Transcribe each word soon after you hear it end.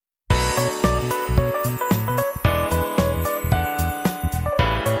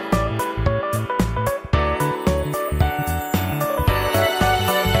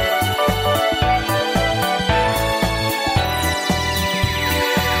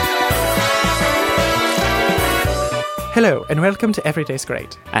Hello, and welcome to Everyday's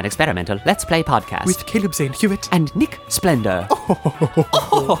Great, an experimental Let's Play podcast with Caleb Zane Hewitt and Nick Splendor.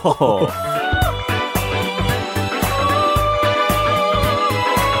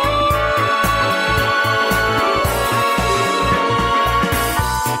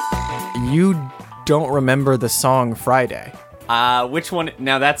 You don't remember the song Friday. Which one?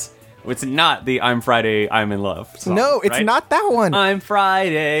 Now it's not the I'm Friday, I'm in love song, No, it's right? not that one. I'm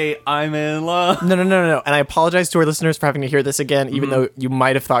Friday, I'm in love. No. And I apologize to our listeners for having to hear this again, even though you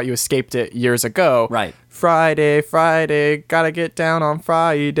might have thought you escaped it years ago. Right. Friday, gotta get down on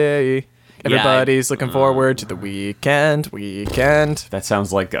Friday. Everybody's looking forward to the weekend. That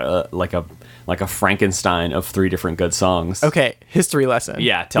sounds like a Frankenstein of three different good songs. Okay, history lesson.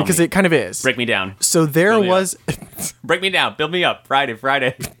 Yeah, tell me. Because it kind of is. Break me down. So there was... Break me down. Build me up.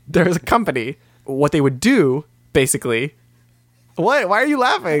 Friday. There's a company. What they would do, basically... What? Why are you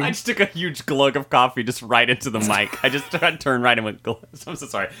laughing? I just took a huge glug of coffee just right into the mic. I just turned right and went... I'm so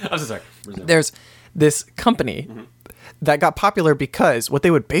sorry. Resume. There's this company that got popular because what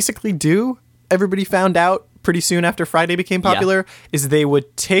they would basically do, everybody found out pretty soon after Friday became popular, is they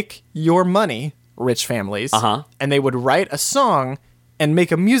would take your money, rich families, and they would write a song and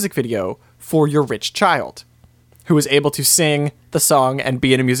make a music video for your rich child who was able to sing the song and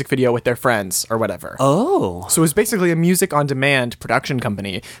be in a music video with their friends or whatever. Oh. So it was basically a music on demand production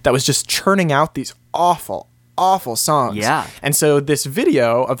company that was just churning out these awful songs. Yeah. And so this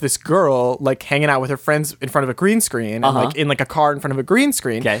video of this girl like hanging out with her friends in front of a green screen and like in like a car in front of a green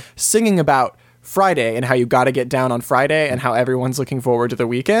screen singing about Friday and how you got to get down on Friday and how everyone's looking forward to the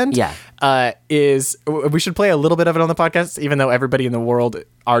weekend. We should play a little bit of it on the podcast, even though everybody in the world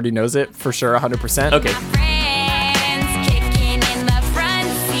already knows it for sure 100%. Okay.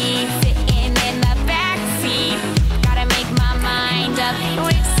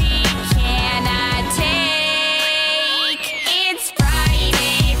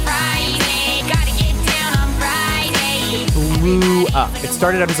 It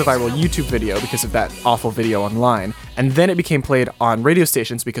started out as a viral YouTube video because of that awful video online, and then it became played on radio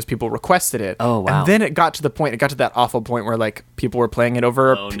stations because people requested it. Oh, wow. And then it got to that awful point where like people were playing it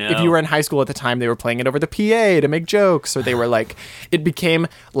over. Oh, no. If you were in high school at the time, they were playing it over the PA to make jokes, or they were like, it became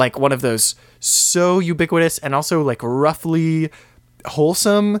like one of those so ubiquitous and also like roughly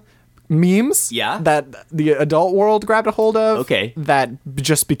wholesome memes that the adult world grabbed a hold of. Okay. That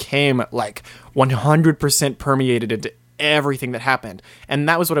just became like 100% permeated into everything that happened. And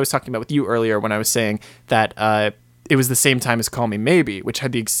that was what I was talking about with you earlier when I was saying that it was the same time as Call Me Maybe, which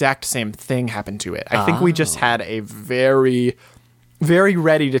had the exact same thing happen to it. I think we just had a very, very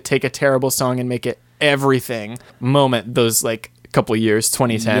ready to take a terrible song and make it everything moment those like couple years,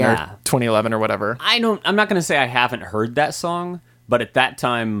 2010 or 2011 or whatever. I'm not going to say I haven't heard that song, but at that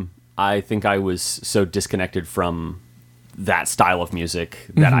time, I think I was so disconnected from that style of music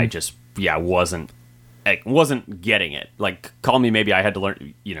that I just, wasn't getting it. Like, Call Me Maybe, I had to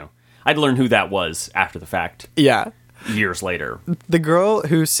learn, I had to learn who that was after the fact. Yeah. Years later. The girl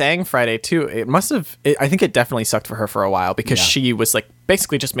who sang Friday, too, I think it definitely sucked for her for a while because she was, like,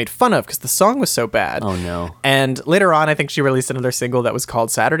 basically just made fun of because the song was so bad. Oh, no. And later on, I think she released another single that was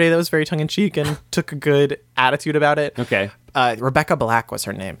called Saturday that was very tongue-in-cheek and took a good attitude about it. Okay. Rebecca Black was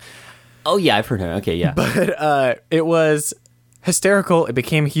her name. Oh, yeah, I've heard her. Okay, yeah. But it was hysterical. It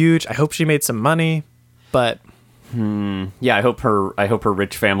became huge. I hope she made some money. But yeah, I hope her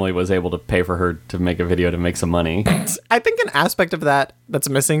rich family was able to pay for her to make a video to make some money. I think an aspect of that that's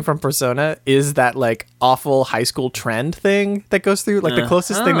missing from Persona is that like awful high school trend thing that goes through. Like the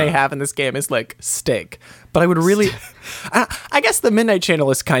closest thing they have in this game is like steak. But I would really, I guess the Midnight Channel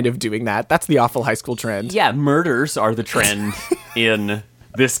is kind of doing that. That's the awful high school trend. Yeah, murders are the trend in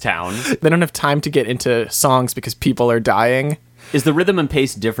this town. They don't have time to get into songs because people are dying. Is the rhythm and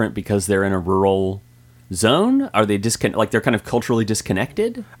pace different because they're in a rural zone? Are they they're kind of culturally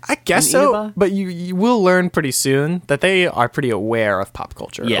disconnected? I guess so, but you will learn pretty soon that they are pretty aware of pop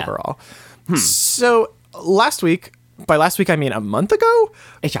culture overall. So by last week I mean a month ago,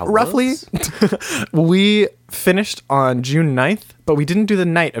 roughly, we finished on June 9th, but we didn't do the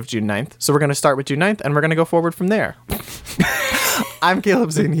night of June 9th, so we're going to start with June 9th, and we're going to go forward from there. I'm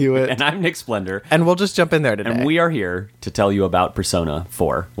Caleb Zane Hewitt. And I'm Nick Splendor. And we'll just jump in there today. And we are here to tell you about Persona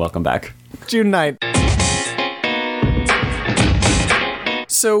 4. Welcome back. June 9th.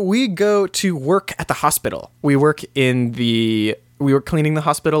 So we go to work at the hospital. We work in the we were cleaning the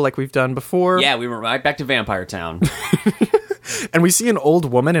hospital like we've done before. Yeah, we went right back to Vampire Town. And we see an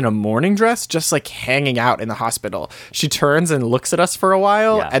old woman in a morning dress just like hanging out in the hospital. She turns and looks at us for a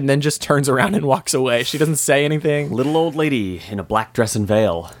while Yeah. and then just turns around and walks away. She doesn't say anything. Little old lady in a black dress and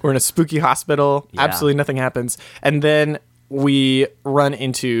veil. We're in a spooky hospital. Yeah. Absolutely nothing happens. And then we run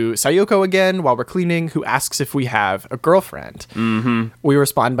into Sayoko again while we're cleaning, who asks if we have a girlfriend. Mm-hmm. We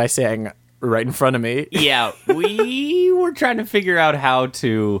respond by saying, right in front of me. Yeah, we were trying to figure out how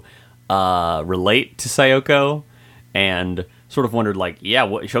to relate to Sayoko, and sort of wondered, like, yeah,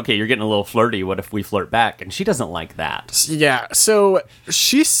 okay, you're getting a little flirty. What if we flirt back? And she doesn't like that. Yeah, so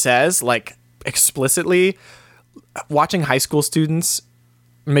she says, like, explicitly, watching high school students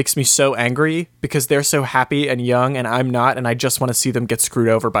makes me so angry because they're so happy and young and I'm not, and I just want to see them get screwed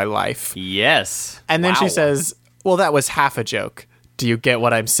over by life. Yes. And then she Wow. says, well, that was half a joke. Do you get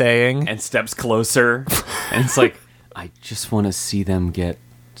what I'm saying? And steps closer, and it's like, I just want to see them get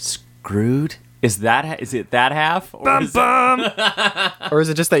screwed. Is it that half? Or is Or is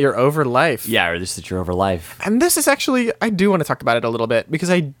it just that you're over life? yeah, or just that you're over life. And this is actually, I do want to talk about it a little bit because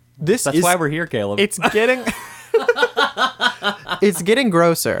That's why we're here, Caleb. It's getting it's getting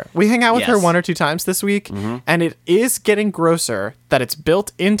grosser. We hang out with her Yes. 1 or 2 times this week, and it is getting grosser that it's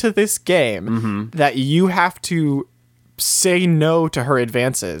built into this game that you have to say no to her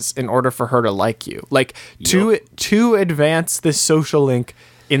advances in order for her to like you. Like to advance this social link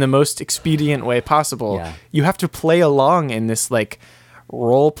in the most expedient way possible, Yeah. you have to play along in this like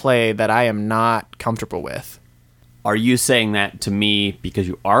role play that I am not comfortable with. Are you saying that to me because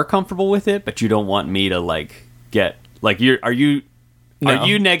you are comfortable with it, but you don't want me to like get like are you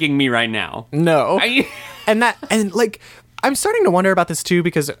negging me right now? No. Are you- and like I'm starting to wonder about this too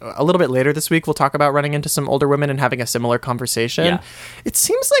because a little bit later this week we'll talk about running into some older women and having a similar conversation. Yeah. It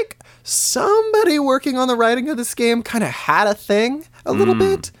seems like somebody working on the writing of this game kind of had a thing a little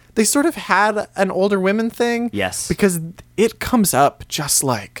bit. They sort of had an older women thing. Yes. Because it comes up just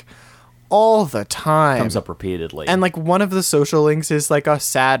like all the time. Comes up repeatedly. And like one of the social links is like a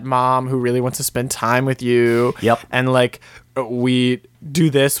sad mom who really wants to spend time with you. Yep. And like we do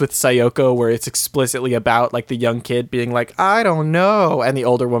this with Sayoko where it's explicitly about like the young kid being like, I don't know. And the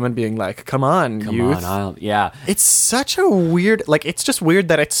older woman being like, come on, youth. Yeah. It's such a weird, like, it's just weird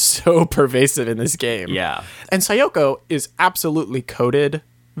that it's so pervasive in this game. Yeah. And Sayoko is absolutely coded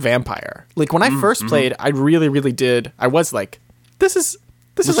vampire. Like when I first played, I really, really did. I was like, this is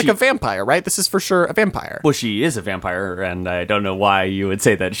like a vampire, right? This is for sure a vampire. Well, she is a vampire, and I don't know why you would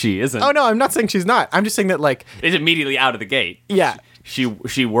say that she isn't. Oh no, I'm not saying she's not. I'm just saying that like, It's immediately out of the gate. yeah.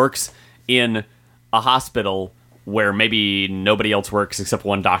 She works in a hospital where maybe nobody else works except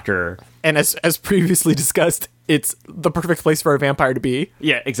one doctor. And as previously discussed, it's the perfect place for a vampire to be.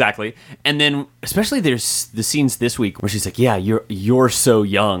 Yeah, exactly. And then especially there's the scenes this week where she's like, "Yeah, you're so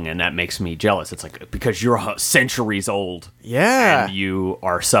young, and that makes me jealous." It's like because you're centuries old, Yeah. and you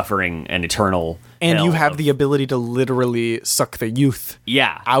are suffering an eternal. And hell you have of- the ability to literally suck the youth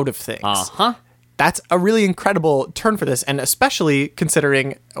yeah out of things. Uh-huh. That's a really incredible turn for this, and especially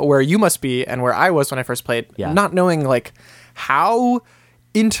considering where you must be and where I was when I first played, Yeah. not knowing like how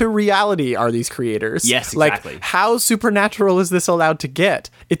into reality are these creators. Yes, exactly. Like how supernatural is this allowed to get?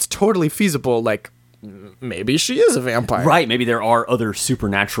 It's totally feasible. Like maybe she is a vampire. Right, maybe there are other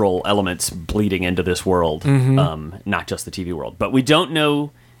supernatural elements bleeding into this world, not just the TV world. But we don't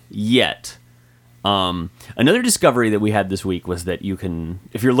know yet. Another discovery that we had this week was that you can,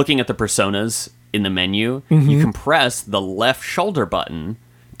 if you're looking at the personas in the menu, you can press the left shoulder button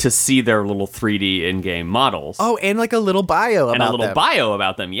to see their little 3D in-game models. Oh, and like a little bio about and a little them. bio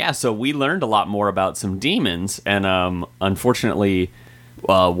about them. Yeah, so we learned a lot more about some demons, and unfortunately,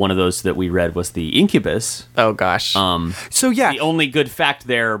 one of those that we read was the Incubus. Oh gosh. So yeah, The only good fact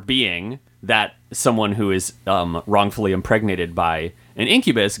there being that someone who is wrongfully impregnated by an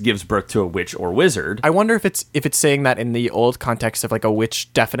incubus gives birth to a witch or wizard. I wonder if it's saying that in the old context of like a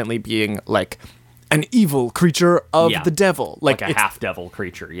witch definitely being like an evil creature of Yeah. the devil, like a it's half-devil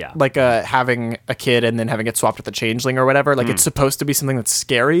creature, yeah. like having a kid and then having it swapped with a changeling or whatever. Like it's supposed to be something that's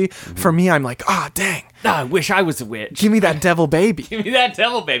scary. For me, I'm like, dang, I wish I was a witch. give me that devil baby. Give me that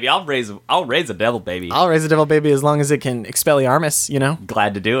devil baby. I'll raise a devil baby. I'll raise a devil baby as long as it can Expelliarmus, you know?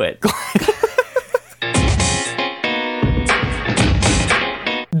 Glad to do it.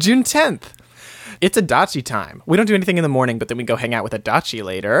 June 10th. It's Adachi time. We don't do anything in the morning, but then we go hang out with Adachi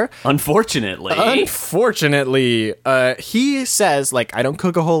later. Unfortunately. Unfortunately, he says, like, I don't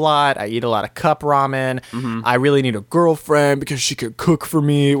cook a whole lot. I eat a lot of cup ramen. I really need a girlfriend because she can cook for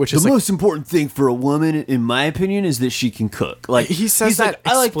me, which is the like, most important thing for a woman, in my opinion, is that she can cook. Like he says he's that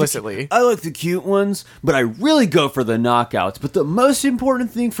like, explicitly. I like the cute ones, but I really go for the knockouts. But the most important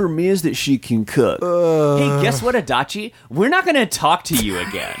thing for me is that she can cook. Hey, guess what, Adachi? We're not going to talk to you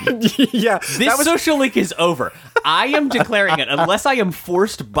again. yeah, This social link is over. I am declaring it. Unless I am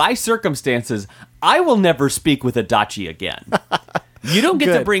forced by circumstances, I will never speak with Adachi again. You don't get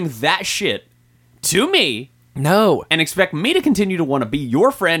to Good. bring that shit to me no. and expect me to continue to want to be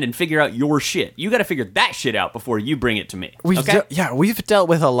your friend and figure out your shit. You got to figure that shit out before you bring it to me. We've we've dealt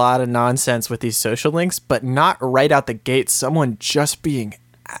with a lot of nonsense with these social links, but not right out the gate. Someone just being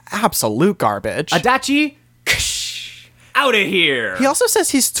absolute garbage. Adachi, out of here. He also says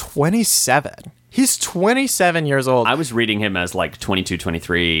he's 27. He's 27 years old. I was reading him as like 22,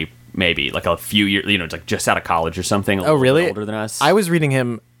 23, maybe like a few years, it's like just out of college or something. Oh, really? Older than us. I was reading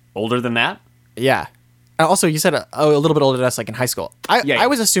him. Older than that? Yeah. And also, you said a little bit older than us, like in high school. Yeah. I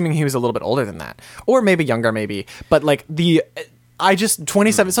was assuming he was a little bit older than that, or maybe younger, maybe. But like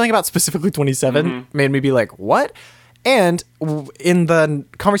 27. Something about specifically 27 made me be like, what? And in the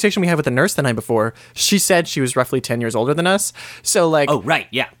conversation we had with the nurse the night before, she said she was roughly 10 years older than us. So like, Oh, right.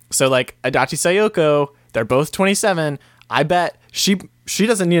 Yeah. so like Adachi Sayoko, they're both 27. I bet she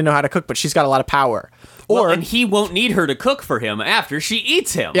doesn't need to know how to cook, but she's got a lot of power. Well, Or and he won't need her to cook for him after she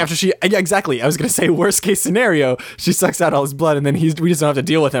eats him. after yeah, exactly. I was gonna say worst case scenario, she sucks out all his blood, and then we just don't have to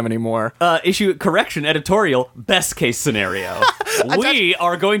deal with him anymore. Issue correction editorial, best case scenario. We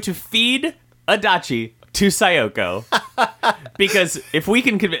are going to feed Adachi to Sayoko. Because if we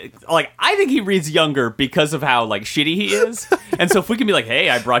can I think he reads younger because of how like shitty he is. And so if we can be like, hey,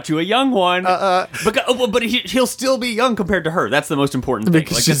 I brought you a young one. But he'll still be young compared to her. That's the most important thing.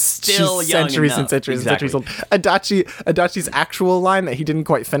 Because Like, she's it's still young centuries enough. and centuries Exactly. and centuries old. Adachi's actual line that he didn't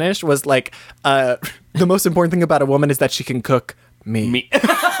quite finish was like, the most important thing about a woman is that she can cook me.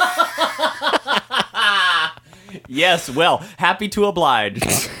 Yes, well, happy to oblige.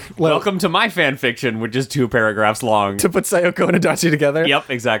 Welcome to my fan fiction, which is 2 paragraphs long. To put Sayoko and Adachi together. Yep,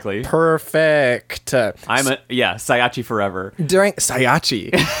 exactly. Perfect. Sayachi forever. During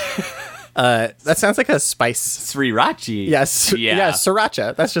Sayachi. That sounds like a spice. Srirachi. Yes. Yeah,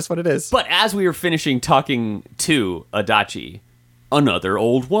 sriracha. That's just what it is. But as we were finishing talking to Adachi, another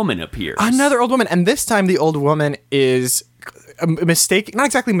old woman appears. Another old woman, and this time the old woman is not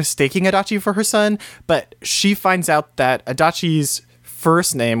exactly mistaking Adachi for her son, but she finds out that Adachi's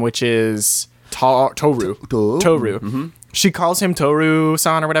first name, which is Toru. Toru. She calls him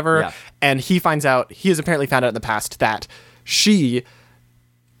Toru-san or whatever, Yeah. and he has apparently found out in the past that she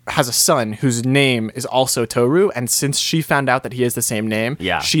has a son whose name is also Toru, and since she found out that he has the same name,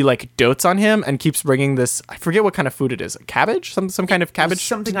 she like dotes on him and keeps bringing this, I forget what kind of food it is, cabbage? Some kind of cabbage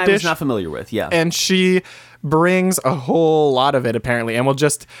Something dish. I was not familiar with, yeah. And she brings a whole lot of it apparently, and we'll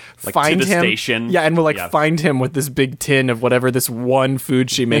just find to the him station. Yeah, and we'll find him with this big tin of whatever this one food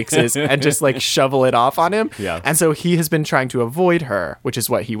she makes is, and just like shovel it off on him. Yeah. And so he has been trying to avoid her, which is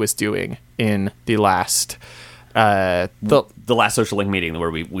what he was doing in the last the last social link meeting where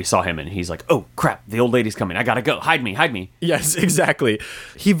we saw him and he's like, oh crap, the old lady's coming, I gotta go, hide me. Yes, exactly.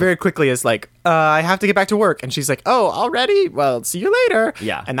 He very quickly is like, I have to get back to work, and she's like, oh, already? Well, see you later.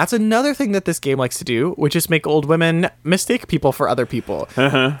 Yeah. And that's another thing that this game likes to do, which is make old women mistake people for other people,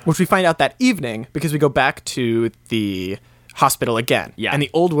 which we find out that evening because we go back to the hospital again. Yeah. And the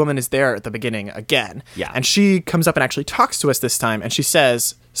old woman is there at the beginning again. Yeah. And she comes up and actually talks to us this time, and she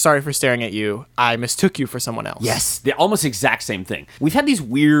says, sorry for staring at you. I mistook you for someone else. Yes, the almost exact same thing. We've had these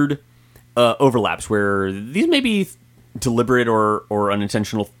weird overlaps where these may be deliberate or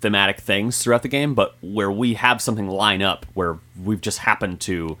unintentional thematic things throughout the game, but where we have something line up where we've just happened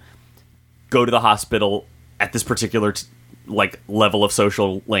to go to the hospital at this particular level of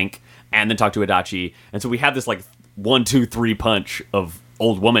social link and then talk to Adachi. And so we have this 1, 2, 3 punch of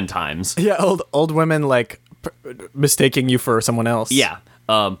old woman times. Yeah, old women mistaking you for someone else. Yeah.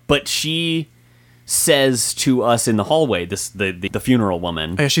 But she says to us in the hallway, the funeral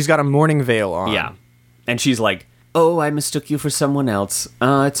woman. Yeah, she's got a mourning veil on. Yeah. And she's like, oh, I mistook you for someone else.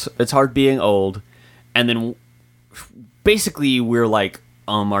 It's hard being old. And then basically we're like,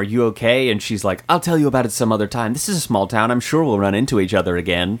 are you okay? And she's like, I'll tell you about it some other time. This is a small town. I'm sure we'll run into each other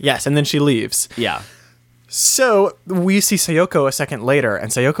again. Yes, and then she leaves. Yeah. So we see Sayoko a second later, and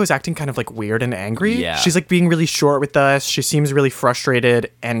Sayoko's acting kind of like weird and angry. Yeah. She's like being really short with us. She seems really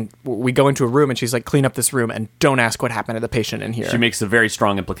frustrated, and we go into a room, and she's like, clean up this room and don't ask what happened to the patient in here. She makes a very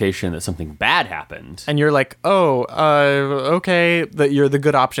strong implication that something bad happened. And you're like, oh, okay. The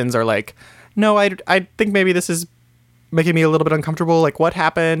good options are like, no, I think maybe this is making me a little bit uncomfortable. Like, what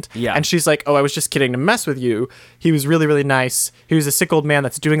happened? Yeah. And she's like, oh, I was just kidding to mess with you. He was really, really nice. He was a sick old man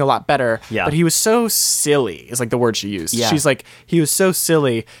that's doing a lot better. Yeah. But he was so silly, is like the word she used. Yeah. She's like, he was so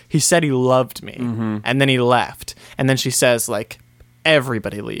silly. He said he loved me. Mm-hmm. And then he left. And then she says, like,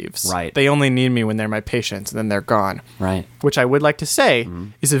 everybody leaves. Right. They only need me when they're my patients, and then they're gone. Right. Which I would like to say Mm-hmm.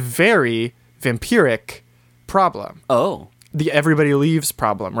 is a very vampiric problem. Oh. The everybody leaves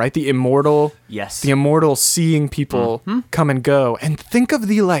problem, right? The immortal, Yes. the immortal seeing people come and go, and think of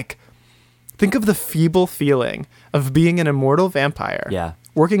the feeble feeling of being an immortal vampire, Yeah.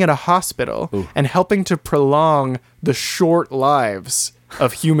 working at a hospital and helping to prolong the short lives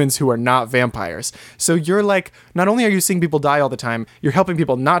of humans who are not vampires. So you're like, not only are you seeing people die all the time, you're helping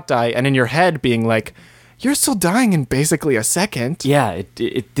people not die, and in your head being like, you're still dying in basically a second. Yeah,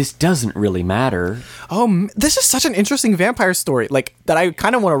 this doesn't really matter. Oh, this is such an interesting vampire story, like that I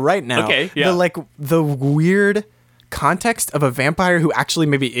kind of want to write now. Okay, yeah. The weird context of a vampire who actually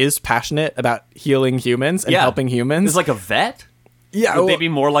maybe is passionate about healing humans and helping humans. It's like a vet? Yeah, Would well- they be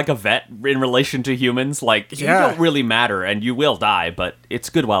more like a vet in relation to humans? Like, Yeah. you don't really matter, and you will die, but it's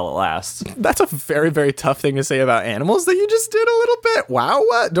good while it lasts. That's a very, very tough thing to say about animals that you just did a little bit. Wow,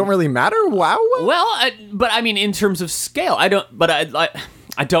 what? Don't really matter? Wow, what? Well, but I mean, in terms of scale, I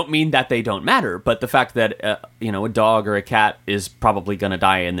don't mean that they don't matter, but the fact that, a dog or a cat is probably going to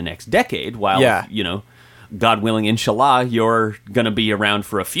die in the next decade, while, Yeah. God willing, inshallah, you're going to be around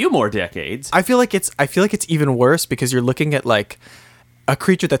for a few more decades. I feel like it's even worse because you're looking at like a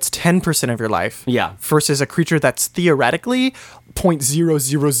creature that's 10% of your life, Yeah. versus a creature that's theoretically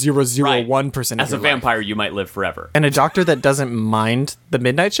 0.00001% of As a your life. vampire, you might live forever. And a doctor that doesn't mind the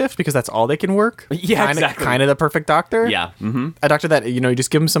midnight shift because that's all they can work. Yeah, exactly. Kind of the perfect doctor. Yeah. Mm-hmm. A doctor that, you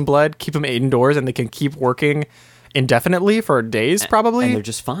just give them some blood, keep them indoors, and they can keep working indefinitely for days, probably. And they're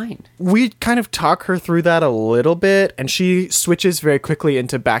just fine. We kind of talk her through that a little bit, and she switches very quickly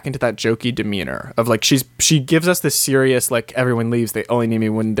back into that jokey demeanor of like she gives us this serious like everyone leaves, they only need me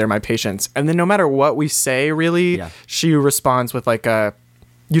when they're my patients, and then no matter what we say, really, Yeah. she responds with like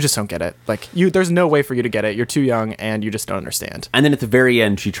you just don't get it. Like there's no way for you to get it. You're too young, and you just don't understand. And then at the very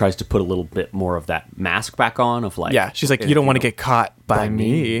end, she tries to put a little bit more of that mask back on of like, Yeah, she's like, you don't want to get caught by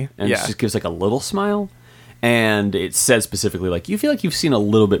me. And Yeah. she just gives like a little smile. And it says specifically, like, you feel like you've seen a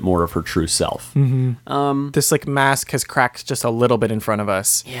little bit more of her true self. This like mask has cracked just a little bit in front of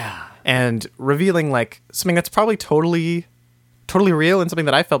us. Yeah. And revealing like something that's probably totally real and something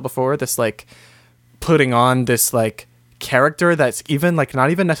that I felt before, this like putting on this like character that's even like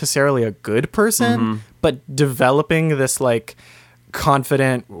not even necessarily a good person, but developing this like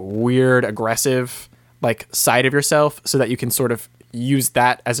confident, weird, aggressive like side of yourself so that you can sort of use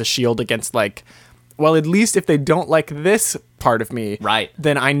that as a shield against like, well, at least if they don't like this part of me, Right.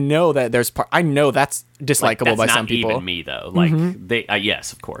 then I know that I know that's dislikable Like, by that's some not people. even me, though. Like, they,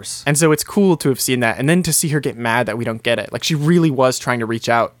 yes, of course. And so it's cool to have seen that. And then to see her get mad that we don't get it. Like, she really was trying to reach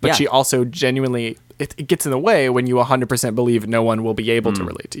out, but Yeah. she also genuinely, it gets in the way when you 100% believe no one will be able to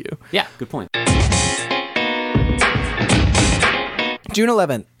relate to you. Yeah, good point. June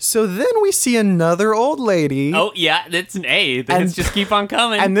 11th. So then we see another old lady. Oh, yeah, that's an A. And- Let's just keep on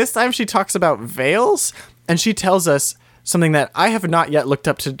coming. And this time she talks about veils, and she tells us something that I have not yet looked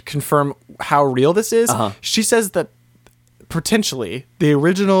up to confirm how real this is. She says that potentially the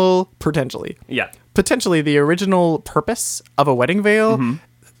original purpose of a wedding veil,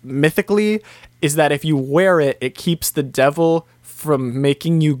 mythically, is that if you wear it, it keeps the devil from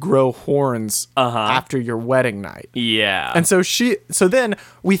making you grow horns after your wedding night. Yeah. And so then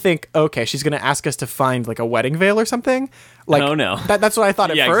we think, okay, she's going to ask us to find like a wedding veil or something. Like, Oh, no. That's what I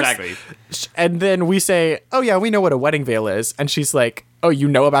thought at Yeah, first. exactly. And then we say, oh yeah, we know what a wedding veil is. And she's like, oh, you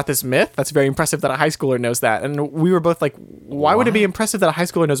know about this myth? That's very impressive that a high schooler knows that. And we were both like, why would it be impressive that a high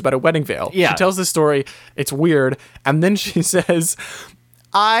schooler knows about a wedding veil? Yeah. She tells this story. It's weird. And then she says,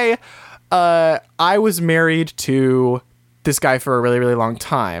 I was married to this guy for a really, really long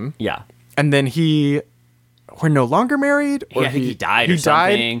time. yeah. And then we're no longer married, or Yeah, I think he died or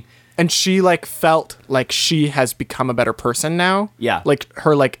something. And she like felt like she has become a better person now. Yeah. Like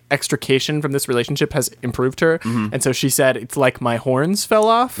her like extrication from this relationship has improved her. And so she said, it's like my horns fell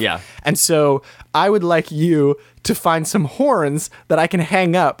off. Yeah. And so I would like you to find some horns that I can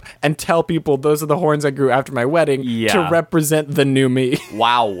hang up and tell people those are the horns I grew after my wedding to Yeah. represent the new me.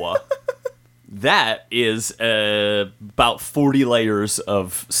 Wow. that is about 40 layers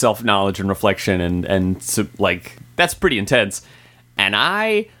of self-knowledge and reflection, and so, like, that's pretty intense. And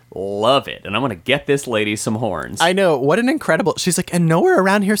I love it. And I'm going to get this lady some horns. I know. What an incredible... She's like, and nowhere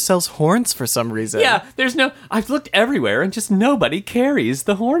around here sells horns for some reason. Yeah, I've looked everywhere, and just nobody carries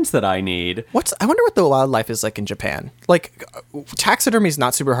the horns that I need. I wonder what the wildlife is like in Japan. Like, taxidermy is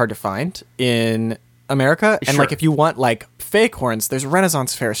not super hard to find in America. And, Sure. like, if you want, like, fake horns, there's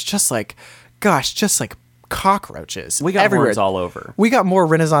Renaissance fairs just like cockroaches. We got everywhere. horns all over. We got more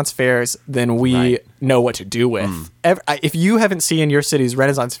Renaissance fairs than we Right. know what to do with. If you haven't seen your city's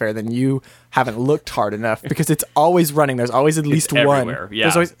Renaissance fair, then you haven't looked hard enough, because it's always running. There's always at least one. everywhere,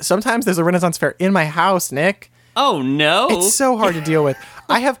 yeah. Sometimes there's a Renaissance fair in my house, Nick. Oh, no. It's so hard to deal with.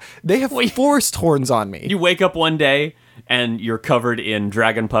 They have forced horns on me. You wake up one day, and you're covered in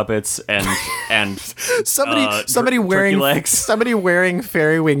dragon puppets and somebody wearing turkey legs. somebody wearing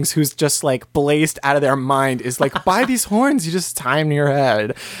fairy wings who's just like blazed out of their mind is like, buy these horns, you just tie them to your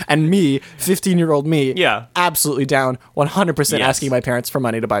head. And me, 15-year-old me, Yeah. absolutely down, 100% Yes. asking my parents for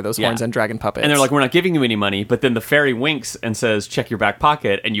money to buy those Yeah. horns and dragon puppets. And they're like, we're not giving you any money. But then the fairy winks and says, check your back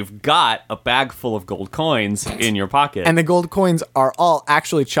pocket. And you've got a bag full of gold coins in your pocket. and the gold coins are all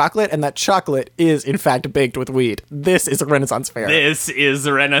actually chocolate, and that chocolate is in fact baked with wheat. This is a Renaissance fair. This is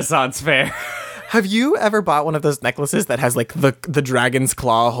the Renaissance fair. Have you ever bought one of those necklaces that has like the dragon's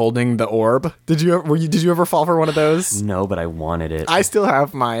claw holding the orb? Did you ever fall for one of those? No, but I wanted it. I still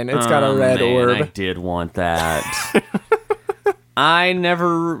have mine. It's got a red Man, orb. I did want that. I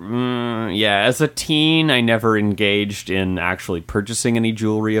never, as a teen, I never engaged in actually purchasing any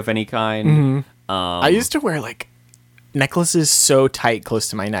jewelry of any kind. I used to wear like necklaces so tight close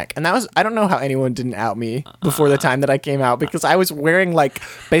to my neck, and I don't know how anyone didn't out me before the time that I came out, because I was wearing like,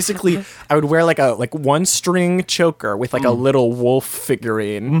 basically I would wear like one string choker with like a little wolf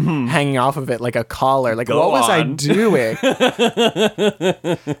figurine hanging off of it like a collar. Like, Go what was I on. doing?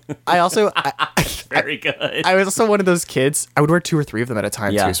 I also Very good. I was also one of those kids. I would wear 2 or 3 of them at a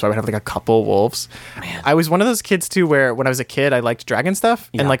time Yeah. too, so I would have like a couple wolves. Man. I was one of those kids too, where when I was a kid, I liked dragon stuff,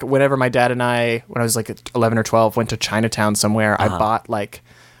 Yeah. and like whenever my dad and I, when I was like 11 or 12, went to Chinatown somewhere, I bought like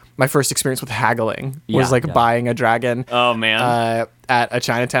my first experience with haggling was Yeah, like yeah. buying a dragon. Oh, man. At a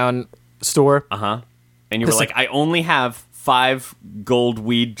Chinatown store. And you were This, like, I only have 5 gold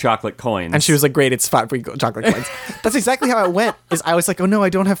weed chocolate coins. And she was like, great, it's 5 free chocolate coins. That's exactly how it went. Is I was like, oh no, I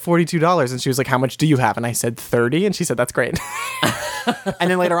don't have $42. And she was like, how much do you have? And I said 30. And she said, that's great. And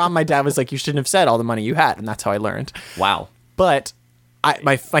then later on, my dad was like, you shouldn't have said all the money you had. And that's how I learned. Wow. But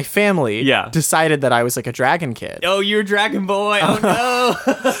my family Yeah. decided that I was like a dragon kid. Oh, you're Dragon Boy. Oh,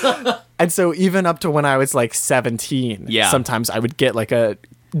 no. And so even up to when I was like 17, Yeah. sometimes I would get like a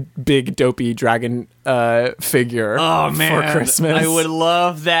big dopey dragon figure Oh, man. for Christmas. I would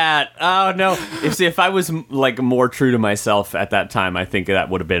love that. Oh, no. If I was like more true to myself at that time, I think that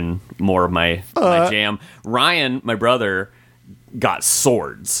would have been more of my jam. Ryan, my brother, got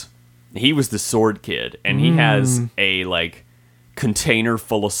swords. He was the sword kid, and he has a like container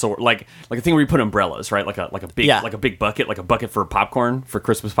full of sword, like a thing where you put umbrellas, right? Like a big Yeah. like a big bucket, like a bucket for popcorn, for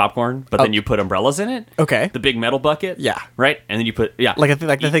Christmas popcorn. But then you put umbrellas in it. Okay. The big metal bucket. Yeah. Right, and then you put Like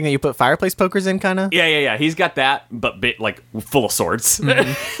the thing that you put fireplace pokers in, kind of. Yeah. He's got that, but like full of swords.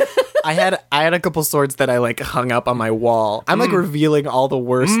 I had a couple swords that I like hung up on my wall. I'm like revealing all the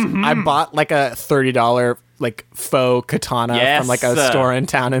worst. I bought like a $30 like faux katana from like a Yes. store in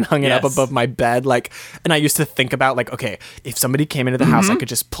town and hung it up Yes. above my bed. Like, and I used to think about like, okay, if somebody came into the house, I could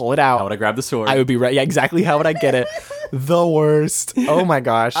just pull it out. How would I grab the sword? I would be right. Yeah, exactly. How would I get it? The worst. Oh my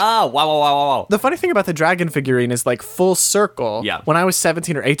gosh. Wow. The funny thing about the dragon figurine is like full circle. Yeah. When I was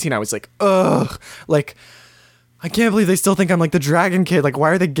 17 or 18, I was like, ugh, like, I can't believe they still think I'm like the dragon kid. Like, why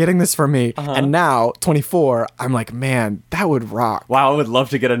are they getting this from me? And now, 24, I'm like, man, that would rock. Wow, I would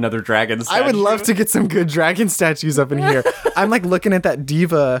love to get another dragon statue. I would love to get some good dragon statues up in here. I'm like looking at that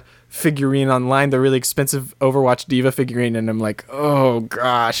Diva figurine online, the really expensive Overwatch Diva figurine, and I'm like, oh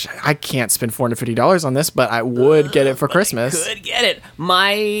gosh, I can't spend $450 on this, but I would get it for Christmas. Could get it.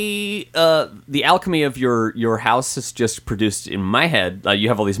 My the alchemy of your house is just produced in my head. You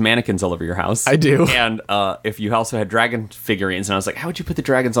have all these mannequins all over your house. I do. And if you also had dragon figurines, and I was like, how would you put the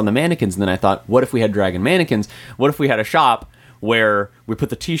dragons on the mannequins? And then I thought, what if we had dragon mannequins? What if we had a shop where we put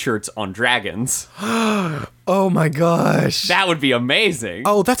the t-shirts on dragons? Oh my gosh. That would be amazing.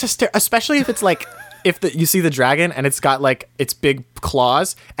 Oh, that's especially if it's like you see the dragon and it's got like its big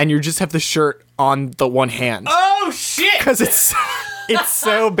claws and you just have the shirt on the one hand Oh shit! because it's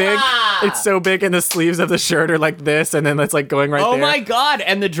so big. It's so big, and the sleeves of the shirt are like this, and then it's like going right Oh there. my god!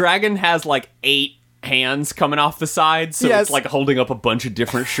 And the dragon has like 8 hands coming off the side, so Yes. it's like holding up a bunch of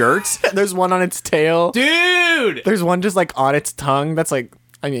different shirts. There's one on its tail. Dude! There's one just like on its tongue. That's like,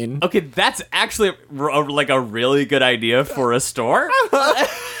 I mean, Okay, that's actually like a really good idea for a store.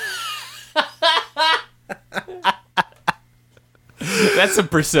 That's some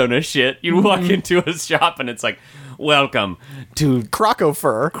Persona shit. You walk into a shop and it's like, welcome to Croco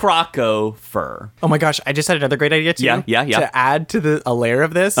fur. Croco Fur. Oh my gosh, I just had another great idea too. Yeah. To add to a layer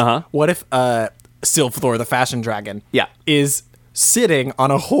of this, what if Sylvthor, the fashion dragon, Yeah. is sitting on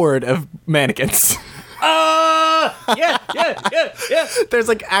a horde of mannequins? Yeah. There's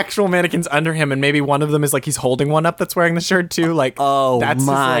like actual mannequins under him, and maybe one of them is like he's holding one up that's wearing the shirt too. Like, that's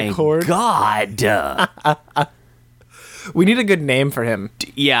my his like horde. God. We need a good name for him.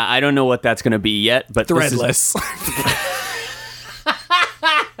 Yeah, I don't know what that's going to be yet, but this is- Threadless.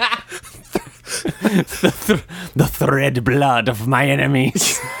 the thread blood of my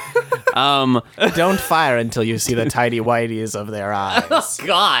enemies. Don't fire until you see the tidy whities of their eyes.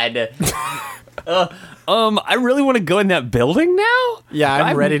 God. I really want to go in that building now. Yeah,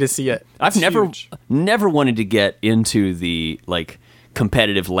 I'm ready to see it. I've It's never huge. wanted to get into the like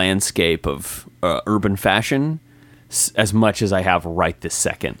competitive landscape of urban fashion as much as I have right this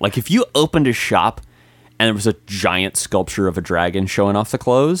second. Like if you opened a shop and there was a giant sculpture of a dragon showing off the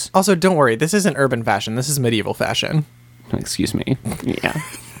clothes. Also, don't worry. This isn't urban fashion. This is medieval fashion. Excuse me. Yeah.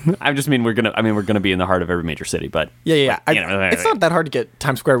 I just mean we're gonna be in the heart of every major city, but Yeah. you know, It's not that hard to get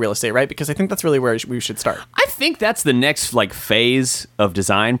Times Square real estate, right? Because I think that's really where we should start. I think that's the next like phase of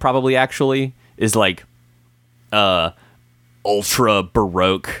design. Probably actually is like ultra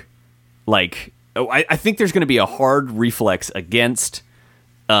baroque. Like I think there's going to be a hard reflex against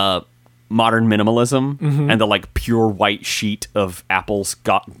modern minimalism and the like pure white sheet of Apple's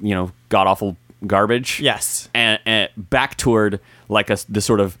god awful garbage. Yes. and back toward like the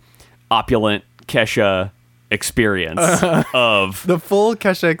sort of opulent Kesha experience of The full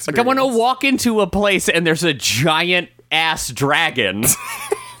Kesha experience. like I want to walk into a place and there's a giant ass dragon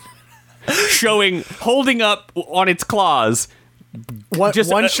holding up on its claws one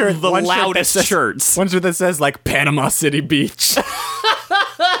shirt, the one loudest shirt that says, shirts. One shirt that says like Panama City Beach.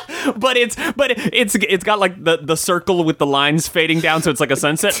 but it's got like the circle with the lines fading down, so it's like a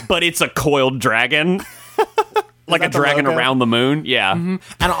sunset, but it's a coiled dragon. Like a that the dragon logo? around the moon. Yeah. and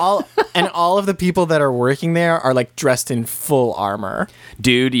all of the people that are working there are like dressed in full armor.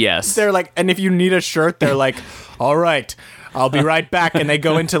 Dude, yes. They're like, and if you need a shirt, they're like, all right, I'll be right back. And they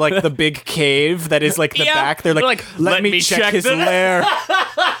go into like the big cave that is like the Yeah. back. They're like, let me check his the- lair.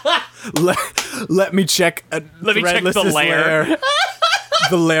 Let me check. Let me check the Threadless's lair.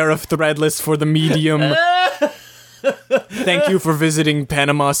 The lair of Threadless for the medium. Thank you for visiting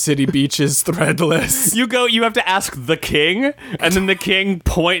Panama City Beaches, Threadless. You have to ask the king, and then the king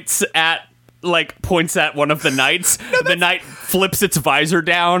points at one of the knights. The knight flips its visor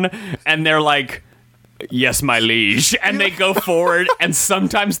down, and they're like, "Yes, my liege," and they go forward, and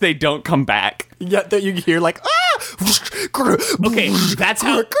sometimes they don't come back. Yeah, that you hear like Okay, that's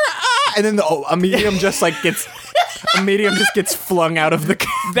how. and then a medium just like gets flung out of the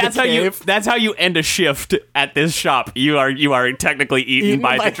That's the how you. cave. That's how you end a shift at this shop. You are technically eaten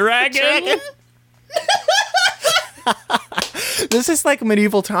by the dragon. This is like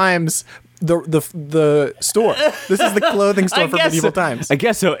medieval times. The store. This is the clothing store for medieval times. I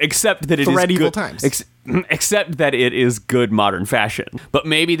guess so, except that it is Threadieval good times. Except that it is good modern fashion. But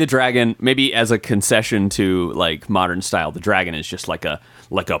maybe the dragon, maybe as a concession to like modern style, the dragon is just like a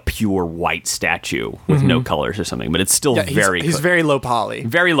pure white statue with no colors or something. But it's still He's very low poly.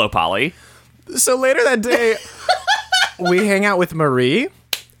 very low poly. So later that day, we hang out with Marie.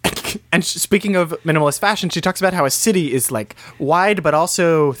 And speaking of minimalist fashion, she talks about how a city is like wide but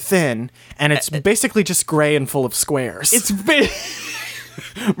also thin, and it's basically just gray and full of squares.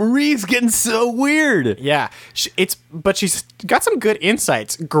 Marie's getting so weird. Yeah, but she's got some good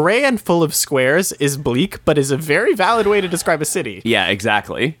insights. Gray and full of squares is bleak, but is a very valid way to describe a city. Yeah,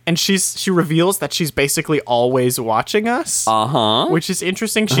 exactly. And she reveals that she's basically always watching us. Which is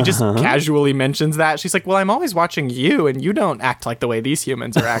interesting. She just casually mentions that. She's like, well, I'm always watching you, and you don't act like the way these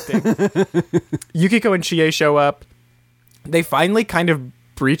humans are acting. Yukiko and Chie show up. They finally kind of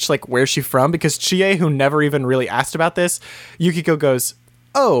breach like where she's from, because Chie, who never even really asked about this, Yukiko goes,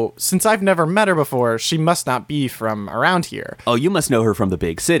 oh, since I've never met her before, she must not be from around here. Oh, you must know her from the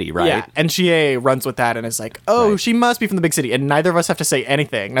big city, right? Yeah, and Chie runs with that and is like, oh, she must be from the big city. And neither of us have to say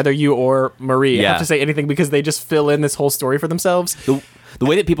anything. Neither you or Marie have to say anything, because they just fill in this whole story for themselves. The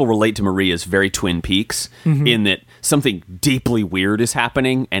way that people relate to Marie is very Twin Peaks, in that something deeply weird is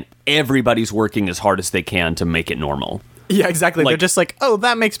happening and everybody's working as hard as they can to make it normal. Yeah, exactly. Like- They're just like, oh,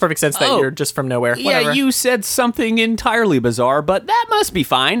 that makes perfect sense that Oh, you're just from nowhere. Yeah, Whatever. you said something entirely bizarre, but that must be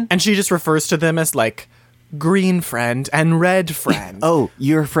fine. And she just refers to them as like green friend and red friend. Oh,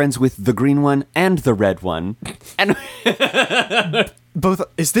 you're friends with the green one and the red one. And Both.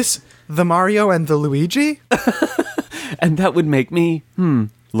 Is this the Mario and the Luigi? and that would make me,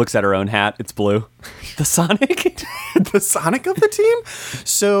 looks at her own hat, it's blue. The Sonic? The Sonic of the team?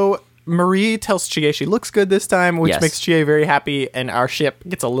 So Marie tells Chie she looks good this time, which Yes. makes Chie very happy, and our ship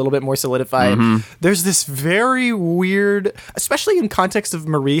gets a little bit more solidified. There's this very weird, especially in context of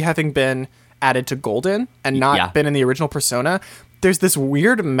Marie having been added to Golden and not Yeah. been in the original Persona, there's this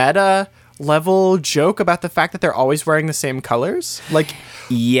weird meta level joke about the fact that they're always wearing the same colors. Like,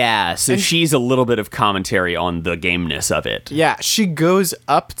 Yeah, so she's a little bit of commentary on the gameness of it. yeah, she goes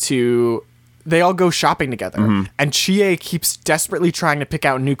up to. They all go shopping together, and Chie keeps desperately trying to pick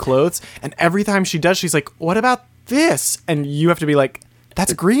out new clothes. And every time she does, she's like, "What about this?" And you have to be like,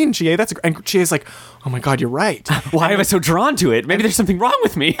 "That's green, Chie. That's." And Chie's like, "Oh my god, you're right." Why am I so drawn to it? Maybe there's something wrong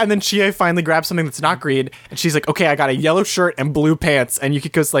with me. And then Chie finally grabs something that's not green, and she's like, "Okay, I got a yellow shirt and blue pants." And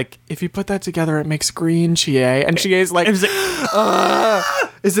Yukiko's like, "If you put that together, it makes green, Chie." And Chie's like, "Is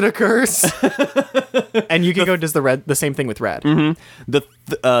it a curse?" And Yukiko does the same thing with red.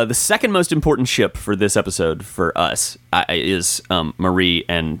 The second most important ship for this episode for us is Marie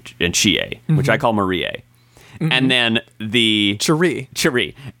and Chie, which I call Marie. And then the Cherie.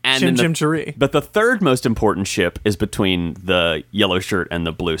 Cherie. And Chim then Chim Cherie. But the third most important ship is between the yellow shirt and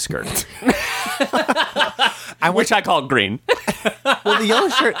the blue skirt. Which I call green. Well, the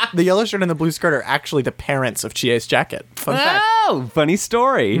yellow shirt and the blue skirt are actually the parents of Chie's jacket. Fun fact. Oh, funny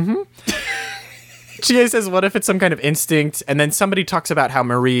story. Chie says, "What if it's some kind of instinct?" And then somebody talks about how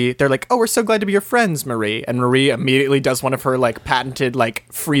Marie, they're like, "Oh, we're so glad to be your friends, Marie." And Marie immediately does one of her like patented like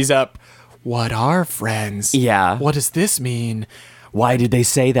freeze up. What are friends? Yeah. What does this mean? Why did they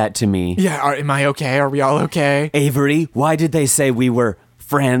say that to me? Yeah, am I okay? Are we all okay? Avery, why did they say we were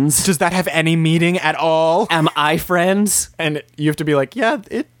friends? Does that have any meaning at all? Am I friends? And you have to be like, yeah,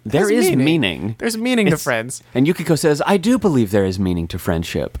 There has is meaning. There's meaning to It's- friends. And Yukiko says, I do believe there is meaning to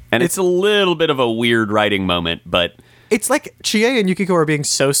friendship. And it's a little bit of a weird writing moment, but It's like Chie and Yukiko are being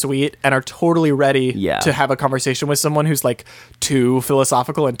so sweet and are totally ready Yeah. to have a conversation with someone who's like too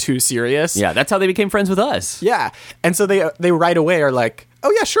philosophical and too serious. yeah, that's how they became friends with us. Yeah. And so they right away are like,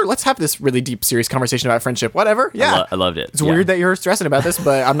 "Oh yeah, sure, let's have this really deep, serious conversation about friendship. Whatever." Yeah. I loved it. It's Yeah. weird that you're stressing about this,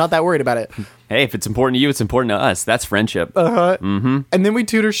 but I'm not that worried about it. Hey, if it's important to you, it's important to us. That's friendship. And then we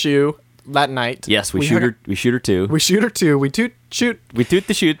tutor Shu that night. yes, we shoot her too. We shoot her too. We shoot. We toot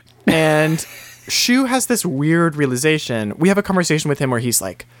the shoot. And Shu has this weird realization. We have a conversation with him where he's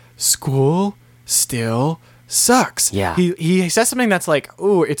like, "School still sucks." Yeah. He says something that's like,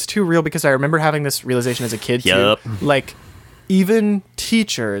 "Oh, it's too real," because I remember having this realization as a kid Yup. too. Like, even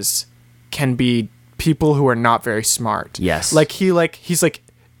teachers can be people who are not very smart. Yes. He's like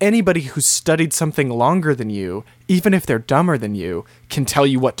anybody who's studied something longer than you, even if they're dumber than you, can tell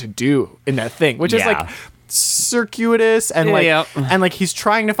you what to do in that thing, which is Yeah. like circuitous and Yeah. and like he's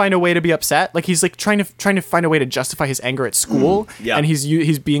trying to find a way to be upset. Like he's like trying to find a way to justify his anger at school. Yeah. And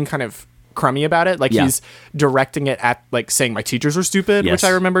he's being kind of crummy about it. Like Yeah. he's directing it at like saying my teachers are stupid, which Yes. I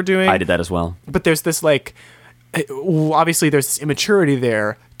remember doing. I did that as well. But there's this like obviously there's this immaturity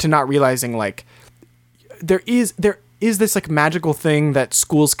there to not realizing like there is this like magical thing that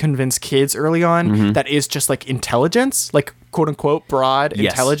schools convince kids early on that is just like intelligence, like quote unquote broad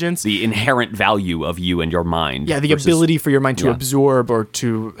Yes. intelligence. The inherent value of you and your mind. Yeah, the versus- ability for your mind to Yeah. absorb or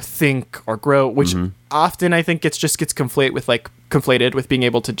to think or grow, which often I think gets conflated with being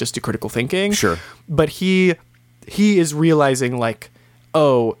able to just do critical thinking. Sure. But he is realizing like,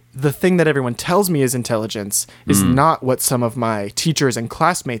 oh, the thing that everyone tells me is intelligence is not what some of my teachers and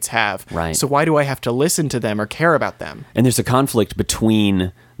classmates have. Right. So why do I have to listen to them or care about them? And there's a conflict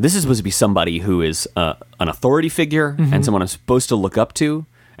between this is supposed to be somebody who is an authority figure and someone I'm supposed to look up to.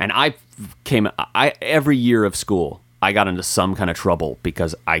 And I every year of school, I got into some kind of trouble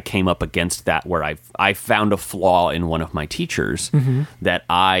because I came up against that where I found a flaw in one of my teachers that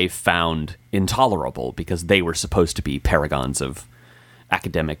I found intolerable because they were supposed to be paragons of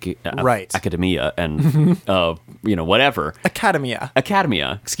Right. academia and whatever.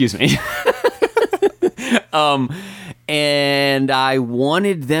 Academia. Excuse me. And I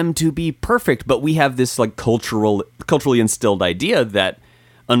wanted them to be perfect, but we have this like culturally instilled idea that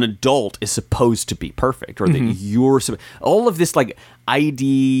an adult is supposed to be perfect, or that you're all of this like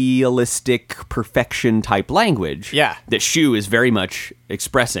idealistic perfection type language. Yeah. that Shu is very much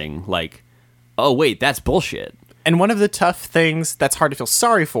expressing. Like, oh wait, that's bullshit. And one of the tough things that's hard to feel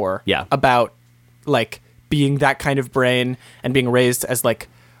sorry for Yeah. about like being that kind of brain and being raised as like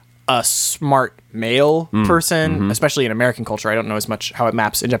a smart male person, especially in American culture. I don't know as much how it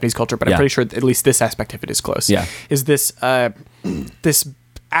maps in Japanese culture, but I'm pretty sure at least this aspect of it is close. Yeah. Is this this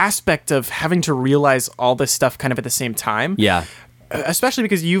aspect of having to realize all this stuff kind of at the same time. Yeah. Especially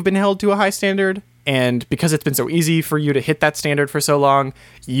because you've been held to a high standard, and because it's been so easy for you to hit that standard for so long,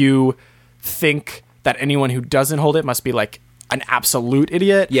 you think that anyone who doesn't hold it must be like an absolute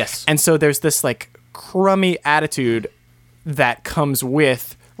idiot. Yes. And so there's this like crummy attitude that comes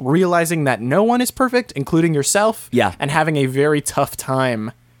with realizing that no one is perfect, including yourself. Yeah. And having a very tough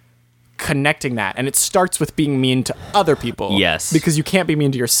time connecting that. And it starts with being mean to other people. Yes. Because you can't be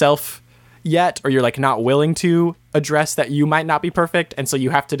mean to yourself yet, or you're like not willing to address that you might not be perfect. And so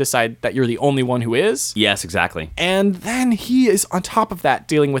you have to decide that you're the only one who is. Yes, exactly. And then he is on top of that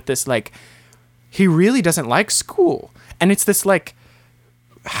dealing with this, like, he really doesn't like school. And it's this like,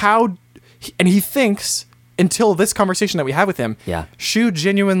 and he thinks, until this conversation that we have with him, Yeah. Shu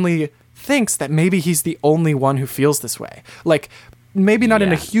genuinely thinks that maybe he's the only one who feels this way. Like, maybe not in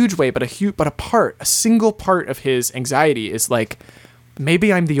a Yeah. huge way, but a single part of his anxiety is like,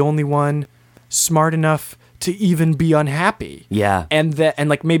 maybe I'm the only one smart enough to even be unhappy. Yeah. And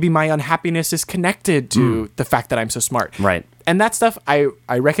like maybe my unhappiness is connected to the fact that I'm so smart. Right. And that stuff, I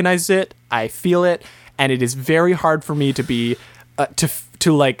recognize it, I feel it, and it is very hard for me to be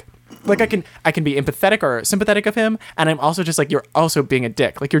to like I can be empathetic or sympathetic of him, and I'm also just like, you're also being a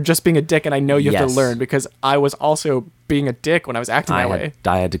dick. Like, you're just being a dick, and I know you have to Yes. learn, because I was also being a dick when I was acting that way.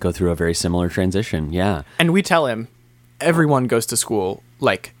 I had to go through a very similar transition. Yeah. And we tell him, everyone goes to school,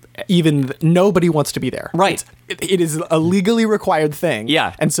 like, even nobody wants to be there. Right. It is a legally required thing.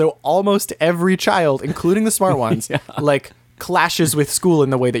 Yeah. And so almost every child, including the smart ones, like, clashes with school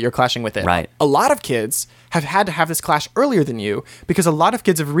in the way that you're clashing with it. Right. A lot of kids have had to have this clash earlier than you, because a lot of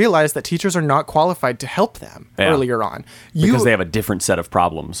kids have realized that teachers are not qualified to help them earlier on. Because they have a different set of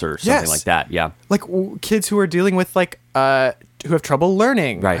problems or something Yes. like that. Yeah. Like kids who are dealing with like who have trouble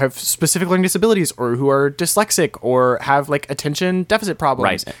learning, Right. have specific learning disabilities, or who are dyslexic, or have like attention deficit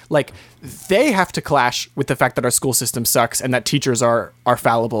problems. Right. Like, they have to clash with the fact that our school system sucks and that teachers are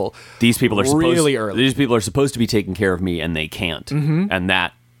fallible. These people are really early. These people are supposed to be taking care of me, and they can't. Mm-hmm. And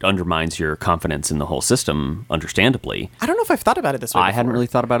that undermines your confidence in the whole system, understandably. I don't know if I've thought about it this way. I hadn't before. really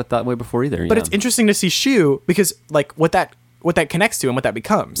thought about it that way before either. But it's interesting to see Shu, because like what that connects to and what that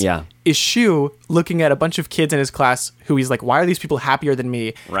becomes is Shu looking at a bunch of kids in his class who he's like, why are these people happier than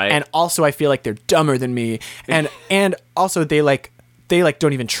me? Right. And also I feel like they're dumber than me. And also they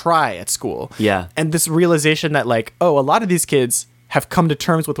don't even try at school. Yeah. And this realization that like, oh, a lot of these kids have come to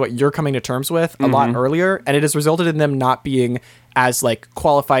terms with what you're coming to terms with a lot earlier, and it has resulted in them not being as like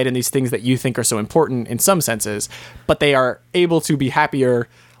qualified in these things that you think are so important in some senses, but they are able to be happier,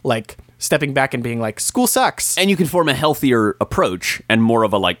 like stepping back and being like, school sucks. And you can form a healthier approach and more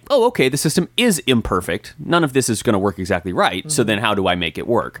of a like, oh, okay, the system is imperfect. None of this is going to work exactly right. So then how do I make it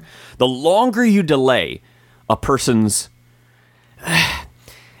work? The longer you delay a person's...